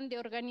están de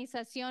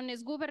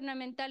organizaciones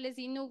gubernamentales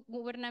y no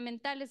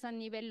gubernamentales a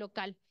nivel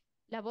local.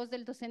 La voz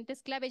del docente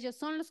es clave, ellos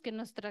son los que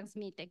nos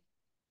transmiten.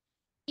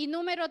 Y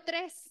número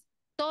 3,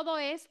 todo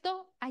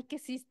esto hay que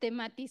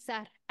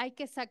sistematizar, hay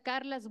que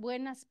sacar las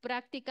buenas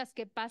prácticas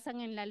que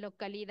pasan en la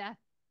localidad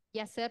y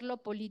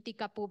hacerlo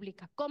política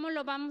pública. ¿Cómo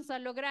lo vamos a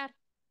lograr?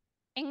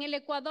 En el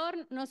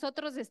Ecuador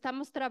nosotros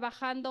estamos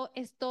trabajando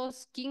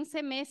estos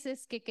 15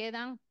 meses que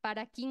quedan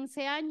para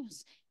 15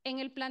 años en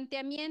el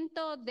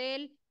planteamiento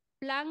del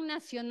Plan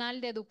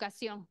Nacional de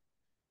Educación,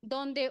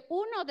 donde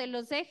uno de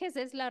los ejes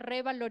es la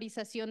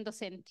revalorización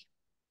docente.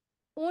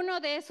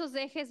 Uno de esos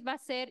ejes va a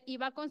ser y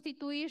va a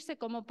constituirse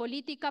como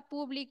política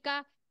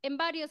pública en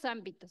varios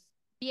ámbitos.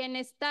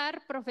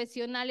 Bienestar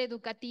profesional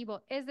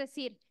educativo, es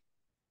decir,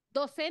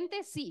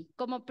 docentes sí,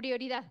 como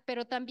prioridad,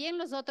 pero también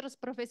los otros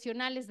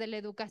profesionales de la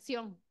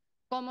educación,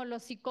 como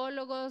los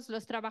psicólogos,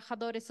 los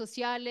trabajadores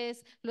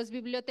sociales, los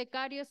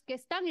bibliotecarios que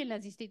están en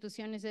las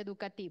instituciones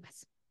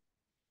educativas.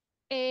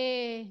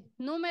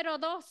 Número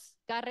 2,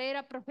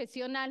 carrera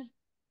profesional.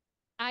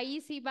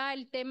 Ahí sí va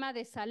el tema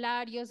de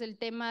salarios, el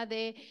tema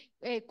de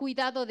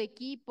cuidado de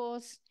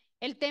equipos,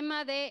 el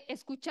tema de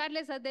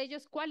escucharles a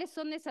ellos cuáles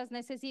son esas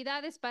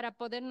necesidades para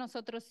poder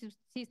nosotros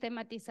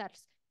sistematizar.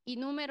 Y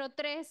número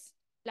 3,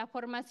 la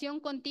formación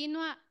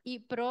continua y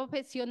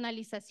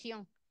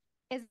profesionalización.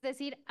 Es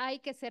decir, hay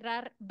que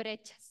cerrar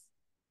brechas.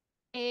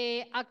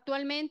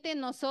 Actualmente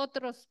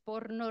nosotros,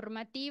 por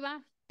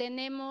normativa,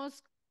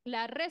 tenemos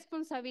la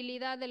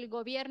responsabilidad del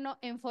gobierno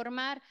en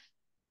formar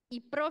y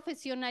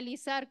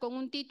profesionalizar con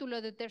un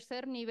título de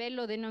tercer nivel,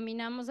 lo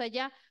denominamos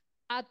allá,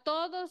 a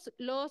todos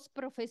los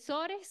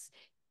profesores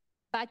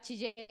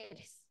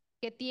bachilleres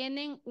que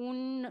tienen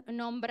un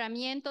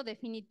nombramiento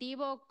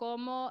definitivo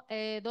como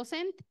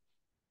docente.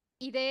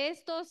 Y de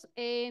estos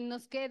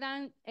nos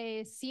quedan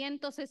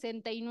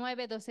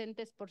 169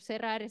 docentes por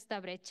cerrar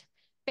esta brecha.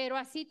 Pero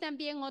así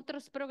también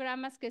otros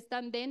programas que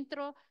están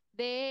dentro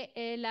de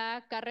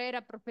la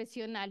carrera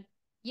profesional.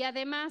 Y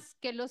además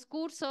que los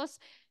cursos,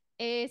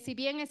 si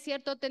bien es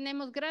cierto,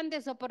 tenemos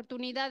grandes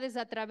oportunidades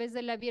a través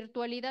de la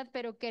virtualidad,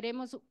 pero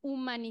queremos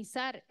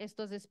humanizar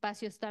estos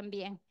espacios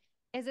también.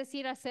 Es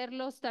decir,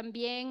 hacerlos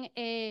también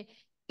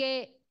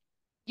que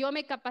yo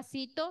me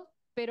capacito,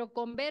 pero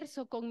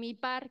converso con mi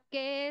par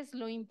qué es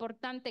lo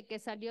importante que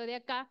salió de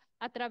acá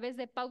a través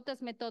de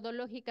pautas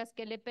metodológicas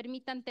que le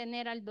permitan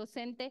tener al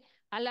docente,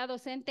 a la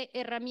docente,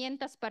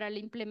 herramientas para la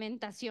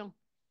implementación.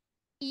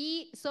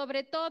 Y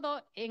sobre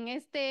todo en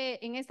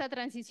esta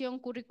transición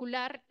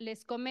curricular,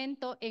 les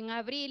comento, en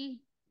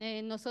abril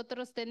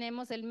nosotros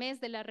tenemos el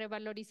mes de la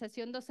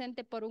revalorización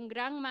docente por un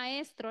gran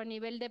maestro a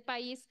nivel de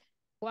país,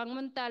 Juan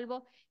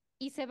Montalvo,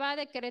 y se va a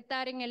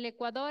decretar en el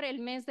Ecuador el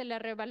mes de la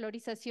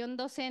revalorización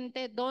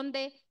docente,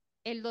 donde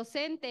el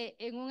docente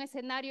en un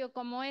escenario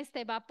como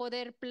este va a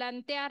poder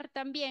plantear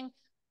también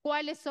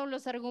cuáles son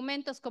los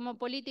argumentos como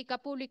política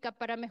pública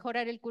para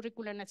mejorar el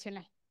currículo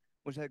nacional.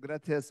 Muchas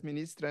gracias,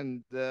 ministra.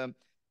 And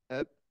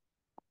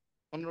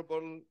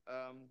Honorable,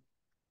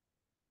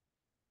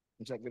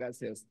 muchas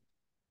gracias.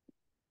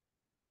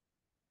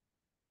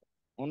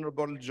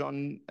 Honorable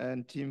John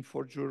and Team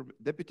Forger,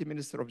 Deputy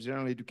Minister of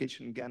General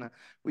Education in Ghana.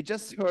 We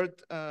just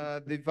heard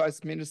the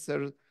Vice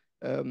Minister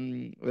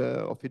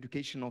of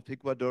Education of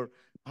Ecuador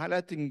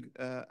highlighting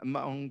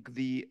among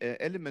the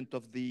element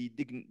of the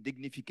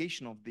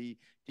dignification of the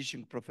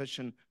teaching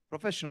profession,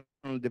 professional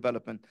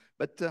development,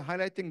 but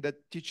highlighting that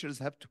teachers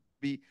have to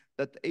be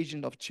that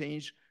agent of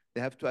change.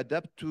 They have to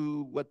adapt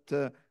to what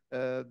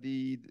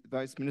the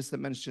Vice Minister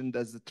mentioned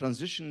as the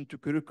transition to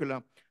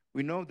curricula.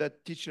 We know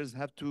that teachers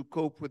have to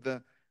cope with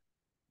the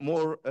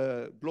more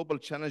global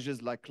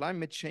challenges like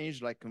climate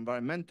change, like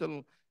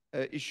environmental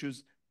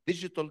issues,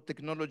 digital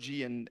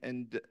technology and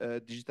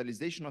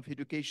digitalization of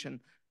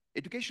education,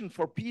 education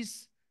for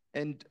peace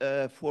and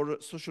for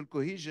social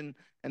cohesion.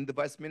 And the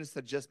Vice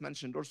Minister just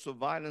mentioned also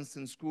violence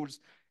in schools.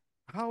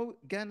 How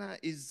Ghana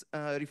is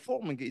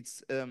reforming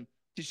its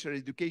teacher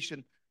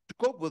education to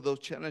cope with those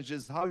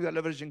challenges, how you are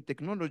leveraging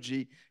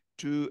technology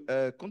to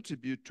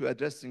contribute to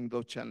addressing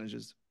those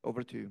challenges.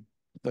 Over to you.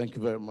 Thank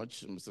you very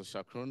much, Mr.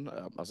 Chakroun,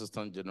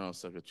 Assistant General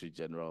Secretary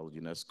General,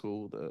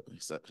 UNESCO,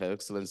 Her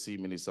Excellency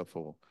Minister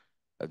for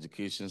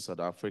Education,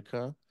 South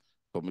Africa,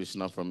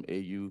 Commissioner from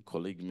AU,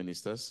 colleague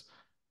ministers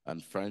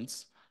and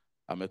friends.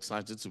 I'm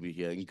excited to be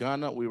here. In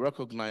Ghana, we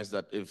recognize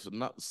that if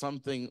not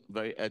something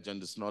very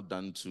urgent is not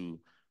done to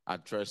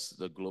address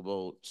the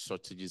global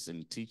shortages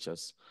in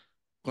teachers,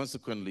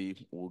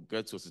 consequently, we'll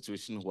get to a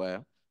situation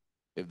where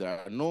if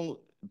there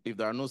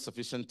are no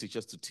sufficient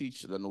teachers to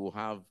teach, then we'll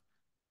have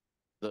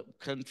the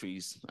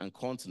countries and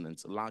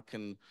continents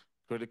lacking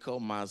critical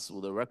mass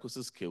with the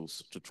requisite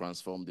skills to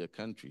transform their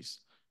countries.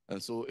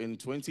 And so in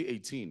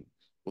 2018,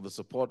 with the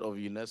support of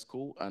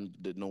UNESCO and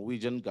the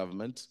Norwegian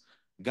government,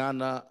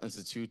 Ghana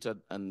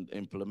instituted and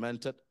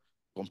implemented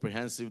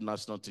comprehensive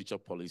national teacher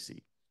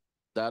policy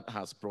that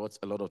has brought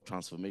a lot of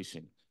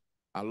transformation.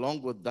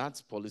 Along with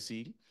that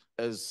policy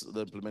is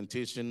the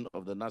implementation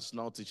of the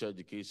National Teacher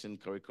Education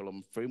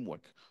Curriculum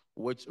Framework,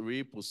 which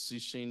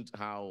repositioned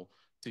how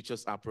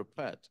teachers are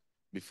prepared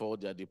before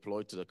they are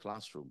deployed to the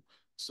classroom.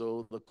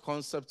 So the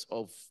concept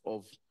of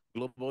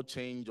global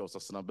change, of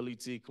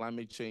sustainability,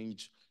 climate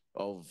change,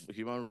 of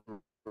human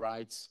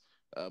rights,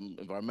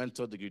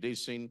 environmental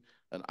degradation,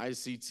 and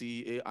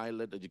ICT,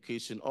 AI-led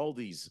education, all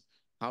these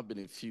have been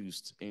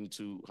infused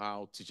into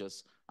how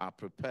teachers are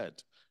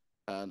prepared.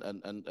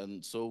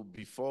 And so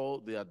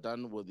before they are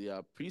done with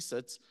their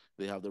presets,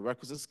 they have the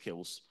requisite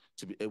skills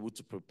to be able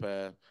to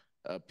prepare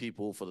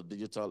people for the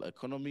digital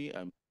economy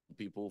and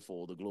people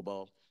for the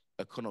global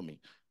economy.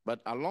 But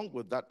along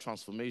with that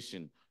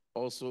transformation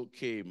also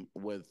came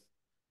with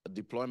a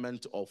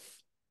deployment of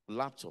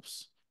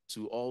laptops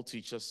to all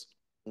teachers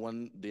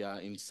when they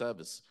are in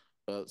service.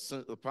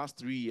 Since the past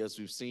 3 years,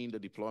 we've seen the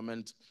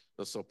deployment,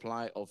 the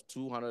supply of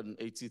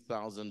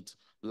 280,000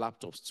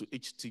 laptops to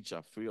each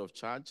teacher free of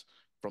charge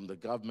from the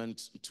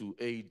government to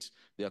aid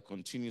their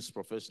continuous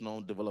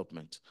professional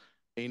development.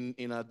 In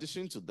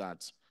addition to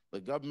that, the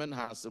government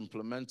has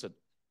implemented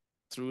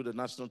through the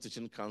National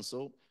Teaching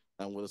Council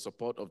and with the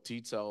support of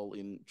TTEL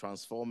in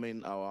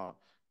transforming our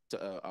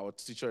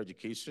teacher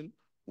education,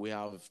 we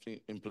have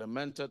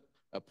implemented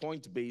a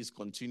point-based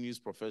continuous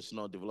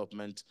professional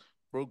development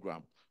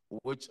program,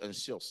 which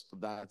ensures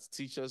that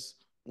teachers,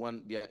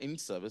 when they are in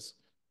service,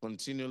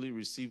 continually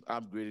receive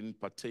upgrading,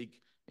 partake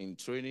in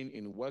training,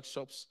 in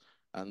workshops,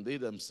 and they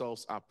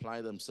themselves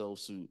apply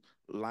themselves to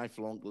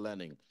lifelong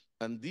learning.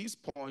 And these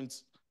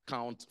points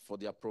count for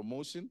their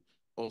promotion,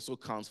 also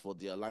counts for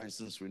their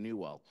license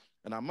renewal.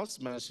 And I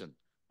must mention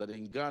that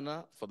in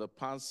Ghana, for the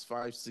past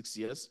 5-6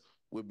 years,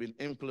 we've been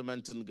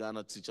implementing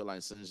Ghana teacher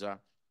licensure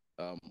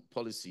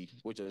policy,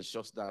 which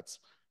ensures that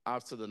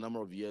after the number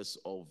of years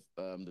of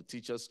the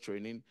teachers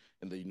training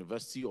in the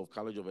University or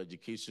College of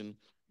Education,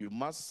 you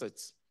must set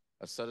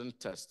a certain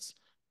test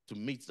to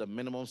meet the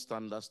minimum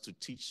standards to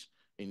teach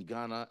in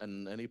Ghana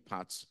and any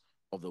parts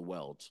of the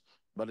world.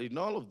 But in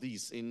all of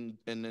these, in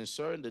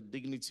ensuring the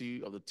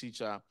dignity of the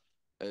teacher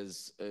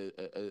is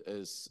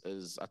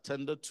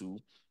attended to,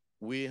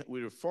 we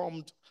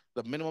reformed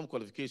the minimum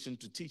qualification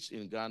to teach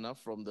in Ghana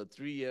from the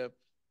 3-year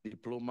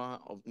diploma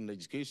in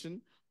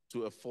education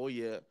to a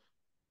 4-year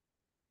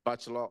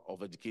Bachelor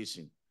of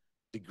Education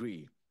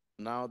degree.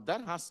 Now,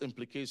 that has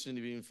implication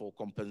even for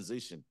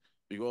compensation,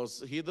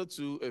 because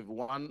hitherto, if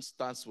one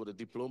starts with a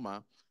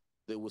diploma,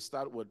 they will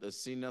start with a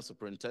senior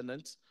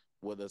superintendent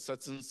with a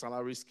certain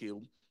salary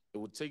scale. It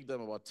would take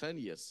them about 10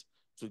 years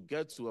to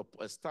get to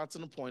a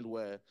starting point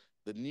where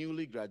the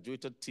newly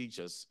graduated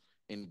teachers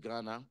in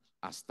Ghana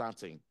are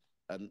starting.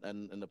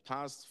 And in the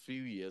past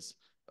few years,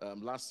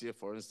 last year,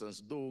 for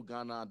instance, though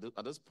Ghana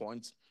at this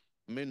point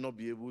may not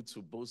be able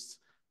to boast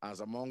as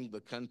among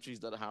the countries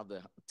that have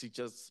the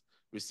teachers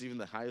receiving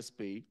the highest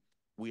pay,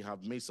 we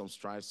have made some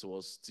strides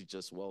towards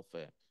teachers'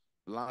 welfare.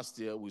 Last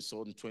year, we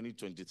saw in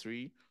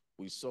 2023,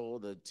 we saw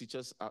the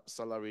teachers'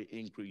 salary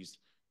increase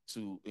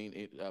to,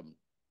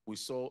 we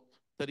saw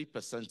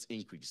 30%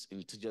 increase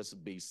in teachers'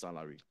 base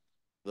salary.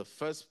 The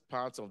first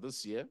part of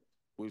this year,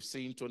 we've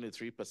seen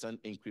 23%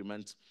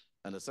 increment,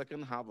 and the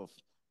second half of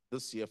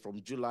this year,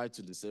 from July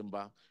to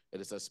December, it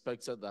is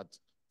expected that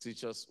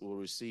teachers will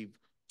receive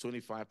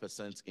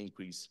 25%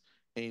 increase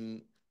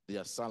in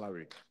their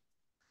salary.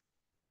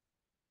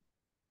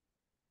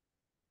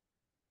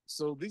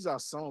 So these are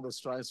some of the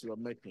strides we are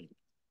making.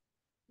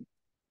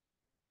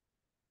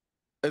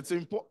 It's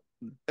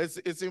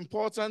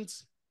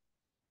important.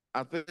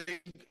 I think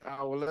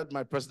I will let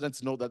my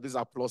president know that this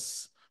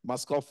applause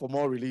must call for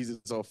more releases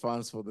of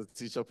funds for the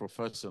teacher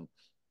profession.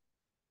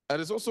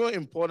 And it's also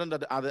important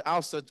that at the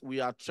outset, we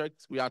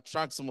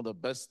attract some of the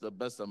best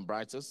and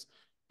brightest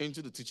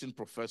into the teaching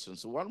profession.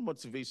 So one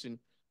motivation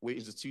we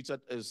instituted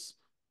is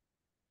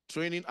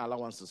training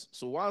allowances.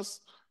 So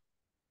whilst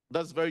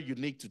that's very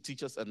unique to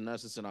teachers and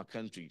nurses in our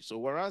country. So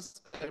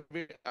whereas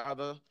every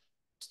other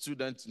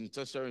student in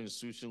tertiary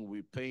institution will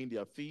be paying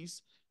their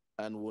fees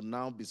and will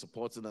now be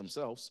supporting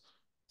themselves,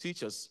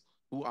 teachers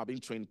who are being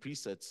trained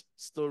presets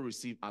still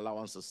receive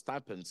allowances,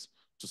 stipends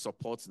to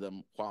support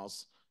them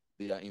whilst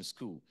they are in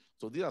school.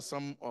 So these are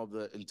some of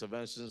the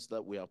interventions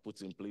that we have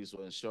put in place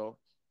to ensure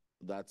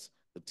that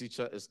the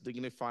teacher is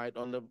dignified.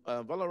 On the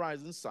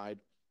valorizing side,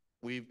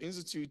 we've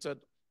instituted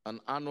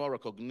an annual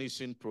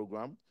recognition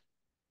program.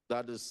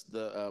 That is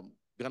the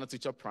Ghana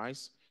Teacher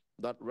Prize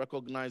that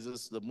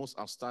recognizes the most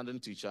outstanding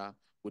teacher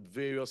with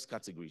various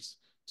categories.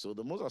 So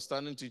the most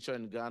outstanding teacher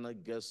in Ghana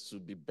gets to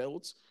be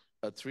built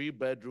a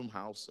 3-bedroom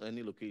house,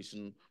 any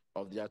location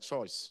of their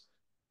choice.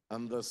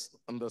 And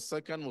the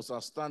second most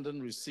outstanding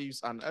receives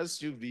an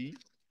SUV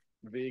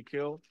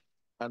vehicle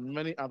and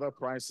many other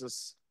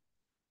prizes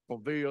for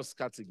various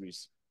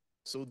categories.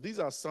 So these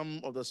are some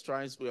of the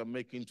strides we are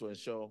making to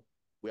ensure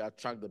we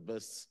attract the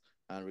best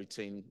and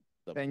retain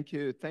them. Thank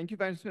you. Thank you,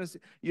 Vice Minister.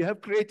 You have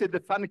created a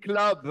fan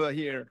club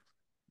here.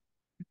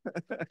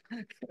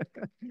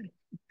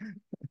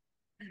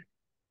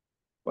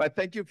 Well,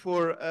 thank you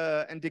for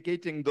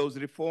indicating those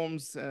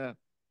reforms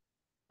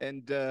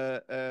and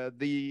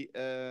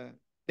the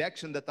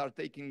action that are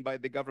taken by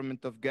the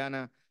government of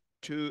Ghana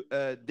to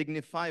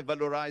dignify,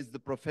 valorize the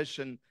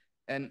profession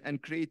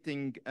and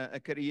creating a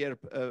career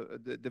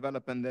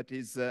development that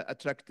is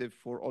attractive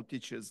for all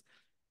teachers.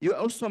 You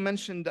also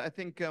mentioned, I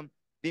think,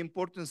 the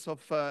importance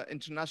of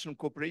international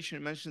cooperation.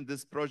 You mentioned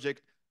this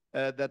project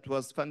that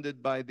was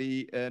funded by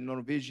the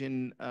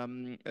Norwegian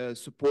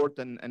support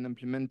and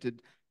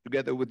implemented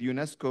together with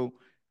UNESCO.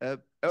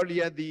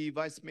 Earlier, the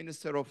Vice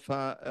Minister of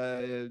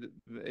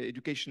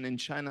Education in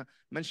China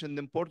mentioned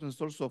the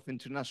importance also of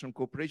international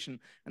cooperation.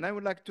 And I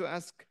would like to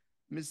ask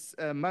Ms.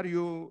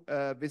 Marjo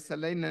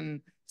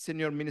Vesalainen,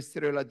 Senior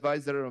Ministerial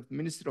Advisor of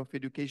Ministry of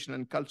Education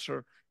and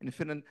Culture in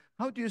Finland.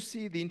 How do you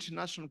see the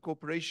international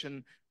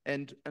cooperation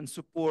and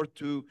support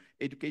to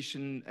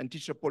education and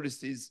teacher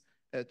policies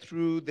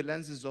through the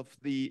lenses of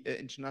the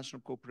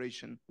international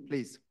cooperation?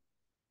 Please.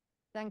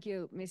 Thank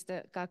you,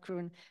 Mr.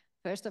 Chakroun.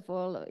 First of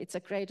all, it's a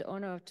great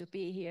honor to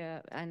be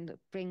here and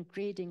bring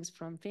greetings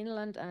from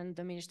Finland and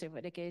the Ministry of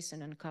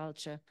Education and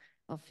Culture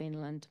of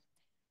Finland.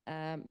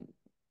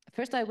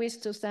 First, I wish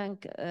to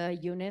thank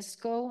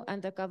UNESCO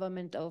and the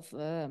government of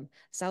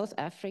South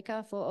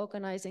Africa for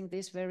organizing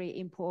this very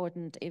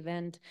important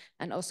event,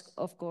 and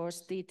of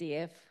course,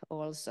 TTF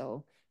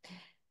also.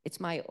 It's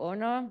my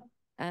honor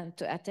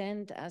to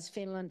attend, as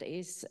Finland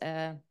is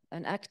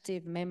an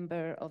active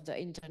member of the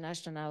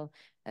International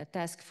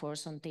Task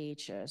Force on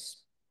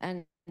Teachers.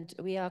 And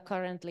we are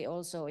currently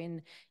also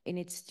in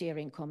its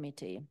steering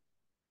committee.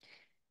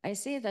 I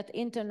see that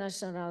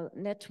international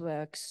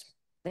networks,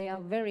 they are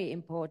very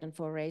important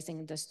for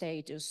raising the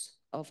status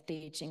of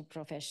teaching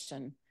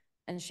profession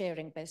and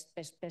sharing best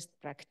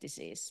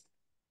practices.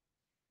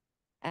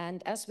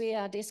 And as we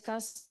are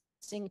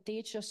discussing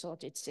teacher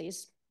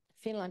shortages,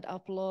 Finland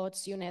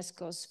applauds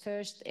UNESCO's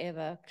first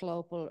ever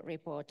global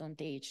report on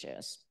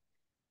teachers.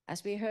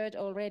 As we heard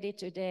already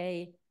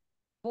today,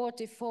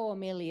 44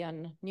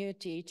 million new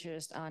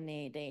teachers are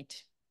needed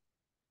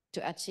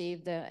to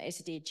achieve the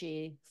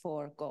SDG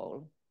 4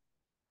 goal,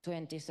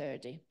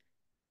 2030.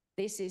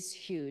 This is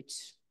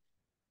huge.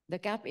 The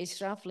gap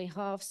is roughly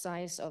half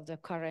size of the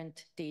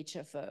current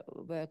teacher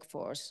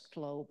workforce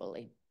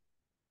globally.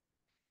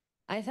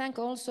 I thank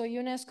also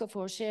UNESCO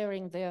for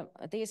sharing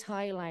these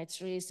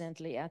highlights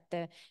recently at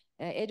the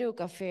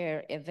Educa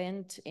Fair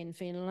event in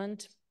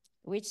Finland,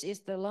 which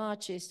is the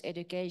largest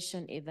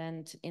education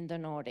event in the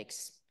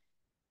Nordics.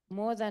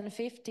 More than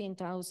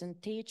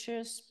 15,000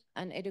 teachers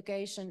and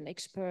education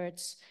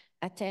experts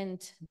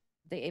attend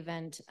the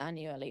event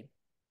annually.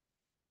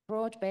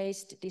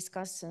 Broad-based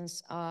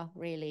discussions are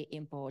really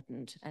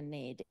important and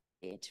needed.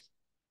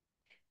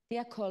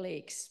 Dear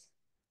colleagues,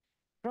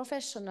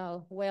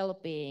 professional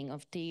well-being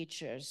of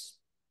teachers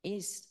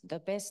is the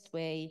best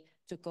way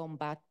to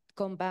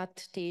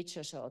combat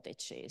teacher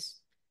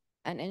shortages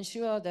and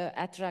ensure the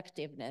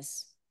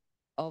attractiveness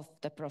of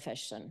the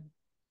profession.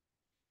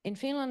 In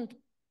Finland,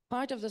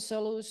 part of the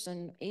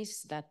solution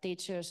is that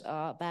teachers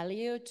are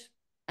valued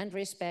and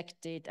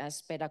respected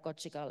as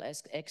pedagogical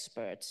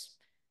experts,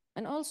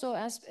 and also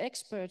as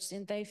experts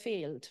in their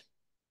field.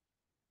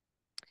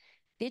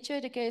 Teacher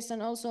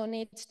education also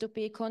needs to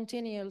be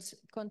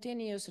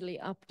continuously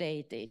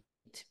updated.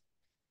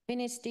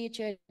 Finnish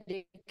teacher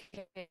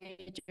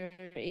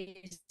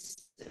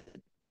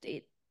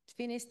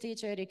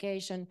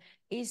education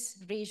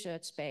is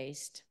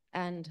research-based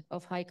and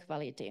of high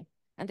quality.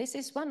 And this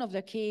is one of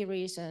the key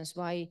reasons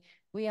why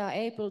we are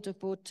able to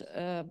put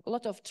a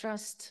lot of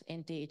trust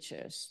in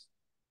teachers.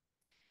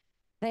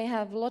 They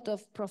have a lot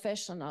of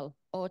professional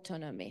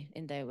autonomy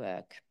in their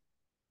work.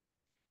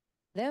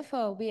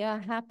 Therefore, we are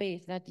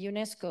happy that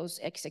UNESCO's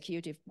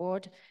executive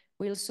board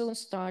will soon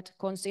start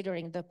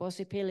considering the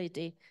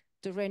possibility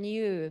to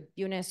renew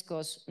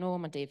UNESCO's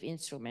normative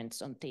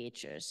instruments on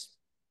teachers.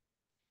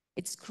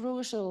 It's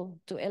crucial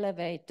to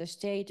elevate the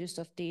status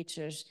of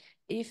teachers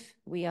if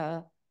we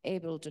are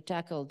able to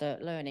tackle the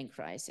learning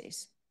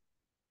crisis.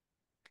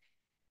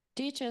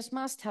 Teachers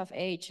must have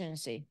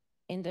agency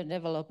in the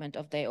development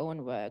of their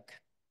own work.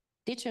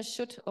 Teachers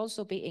should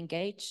also be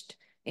engaged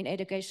in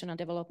education and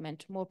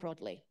development more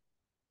broadly.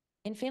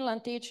 In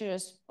Finland,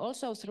 teachers,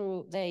 also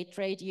through their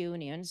trade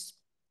unions,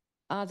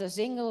 are the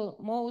single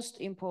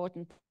most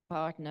important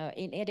partner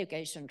in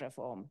education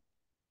reform,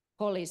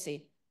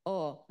 policy,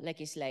 or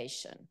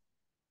legislation.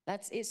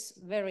 That is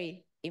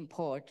very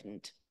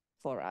important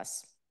for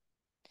us.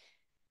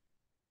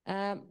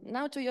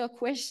 Now to your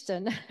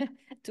question,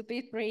 to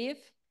be brief,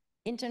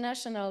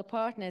 international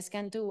partners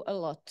can do a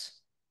lot.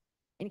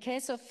 In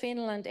case of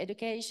Finland,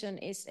 education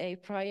is a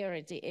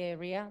priority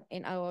area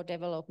in our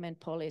development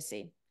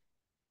policy.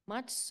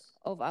 Much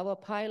of our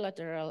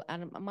bilateral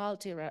and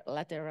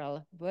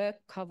multilateral work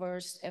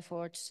covers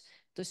efforts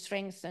to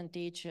strengthen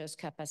teachers'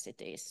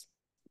 capacities.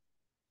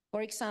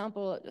 For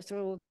example,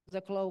 through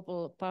the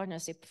Global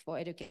Partnership for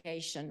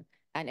Education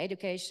and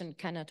Education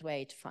Cannot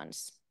Wait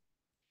funds.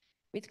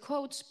 With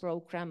COACH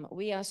program,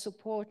 we are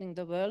supporting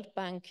the World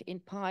Bank in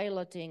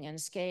piloting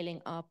and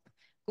scaling up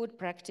good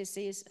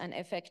practices and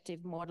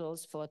effective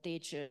models for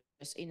teachers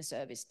in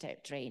service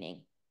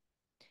training.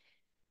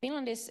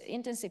 Finland is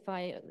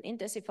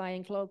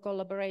intensifying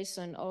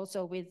collaboration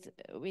also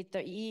with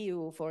the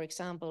EU, for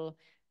example,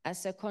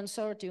 as a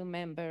consortium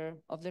member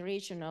of the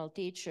Regional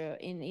Teacher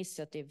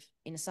Initiative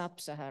in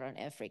Sub-Saharan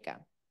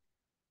Africa.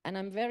 And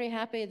I'm very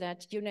happy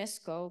that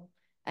UNESCO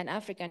and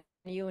African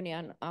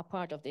Union are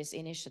part of this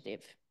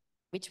initiative,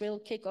 which will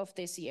kick off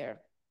this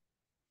year.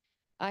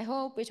 I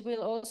hope it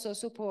will also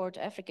support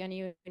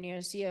African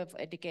Union's Year of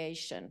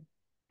Education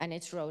and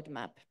its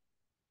roadmap.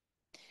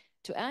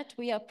 To add,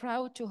 we are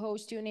proud to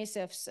host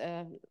UNICEF's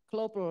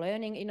Global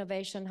Learning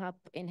Innovation Hub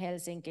in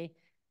Helsinki,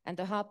 and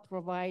the hub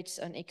provides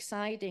an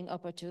exciting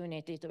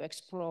opportunity to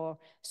explore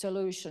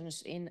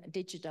solutions in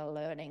digital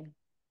learning.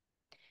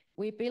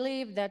 We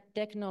believe that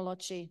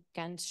technology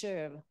can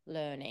serve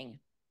learning,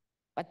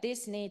 but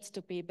this needs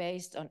to be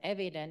based on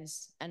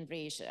evidence and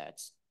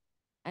research.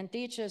 And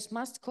teachers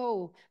must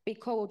be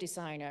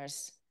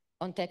co-designers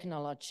on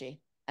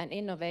technology and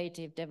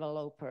innovative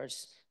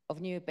developers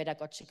of new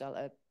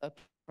pedagogical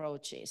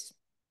approaches.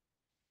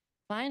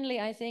 Finally,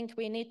 I think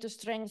we need to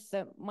strengthen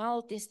the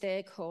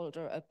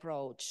multi-stakeholder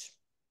approach.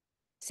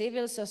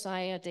 Civil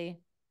society,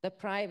 the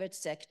private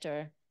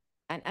sector,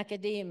 and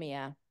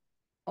academia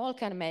all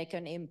can make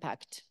an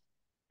impact.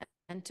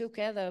 And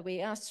together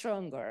we are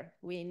stronger.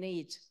 We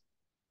need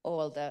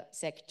all the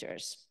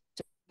sectors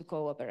to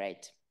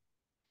cooperate.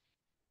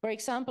 For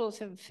example,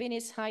 the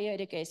Finnish higher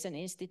education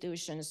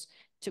institutions,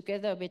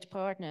 together with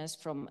partners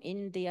from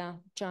India,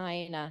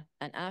 China,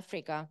 and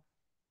Africa,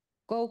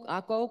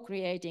 are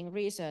co-creating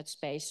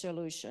research-based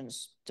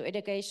solutions to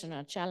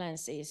educational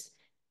challenges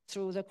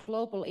through the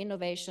Global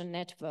Innovation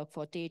Network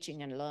for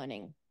Teaching and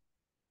Learning.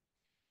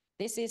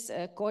 This is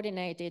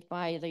coordinated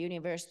by the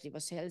University of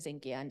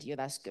Helsinki and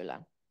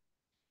Jyväskylä.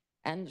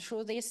 And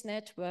through this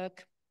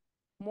network,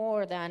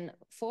 more than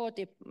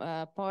 40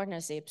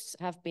 partnerships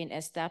have been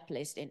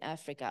established in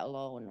Africa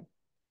alone.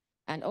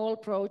 and all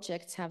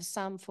projects have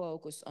some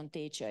focus on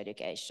teacher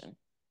education.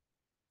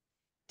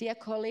 Dear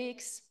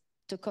colleagues,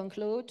 to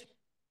conclude,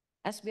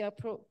 as we are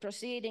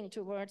proceeding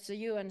towards the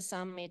UN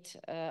Summit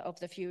of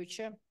the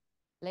Future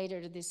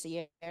later this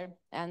year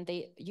and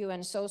the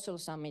UN Social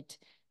Summit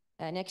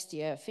next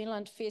year,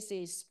 Finland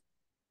wishes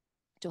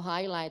to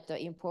highlight the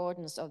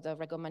importance of the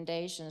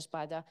recommendations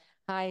by the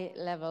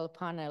high-level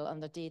panel on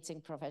the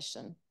teaching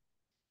profession.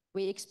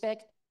 We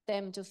expect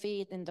them to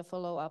feed in the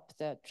follow-up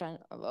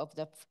of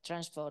the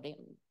Transforming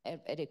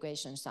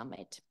Education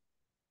Summit.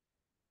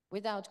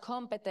 Without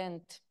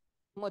competent,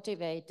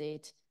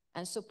 motivated,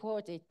 and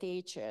supported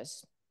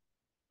teachers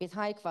with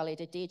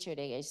high-quality teacher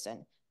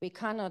education, we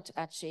cannot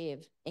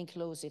achieve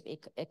inclusive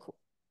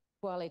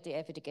quality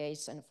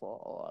education for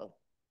all.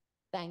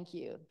 Thank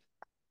you.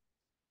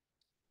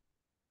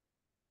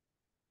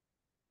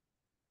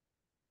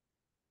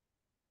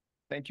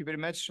 Thank you very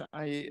much.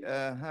 I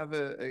have,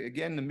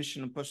 again, a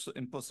Mission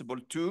Impossible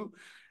 2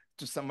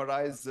 to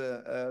summarize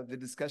the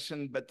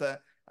discussion. But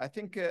I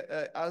think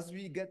as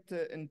we get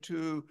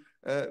into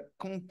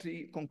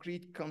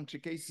concrete country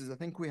cases, I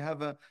think we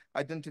have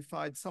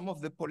identified some of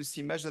the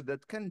policy measures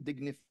that can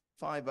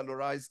dignify,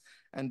 valorize,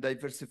 and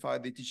diversify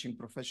the teaching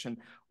profession.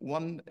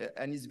 One,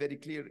 and is very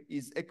clear,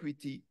 is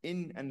equity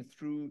in and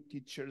through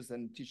teachers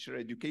and teacher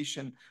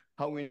education,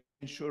 how we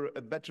ensure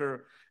a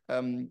better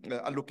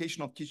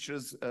allocation of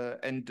teachers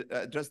and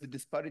address the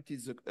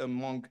disparities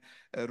among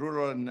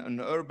rural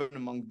and urban,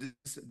 among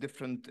these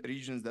different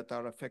regions that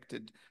are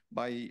affected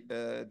by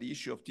the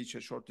issue of teacher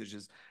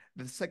shortages.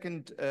 The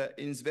second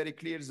is very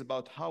clear, is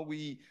about how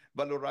we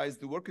valorize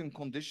the working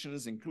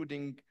conditions,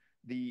 including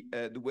the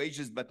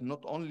wages, but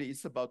not only,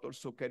 it's about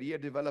also career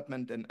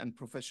development and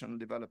professional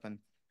development.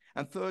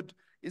 And third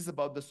is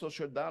about the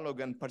social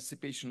dialogue and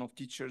participation of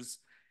teachers.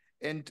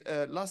 And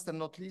last and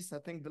not least, I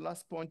think the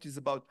last point is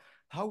about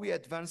how we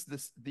advance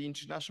the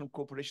international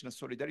cooperation and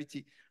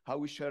solidarity, how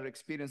we share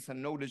experience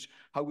and knowledge,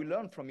 how we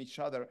learn from each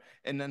other,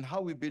 and then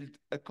how we build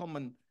a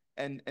common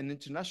and an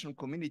international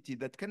community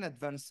that can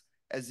advance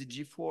as a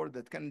G4,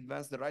 that can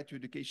advance the right to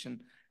education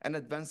and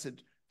advance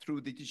it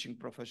through the teaching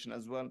profession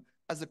as well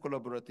as a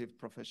collaborative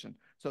profession.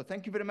 So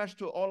thank you very much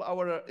to all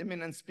our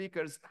eminent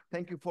speakers.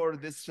 Thank you for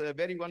this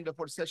very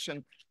wonderful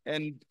session.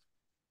 And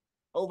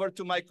over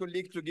to my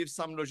colleague to give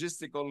some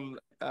logistical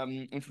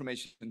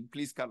information.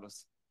 Please,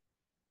 Carlos.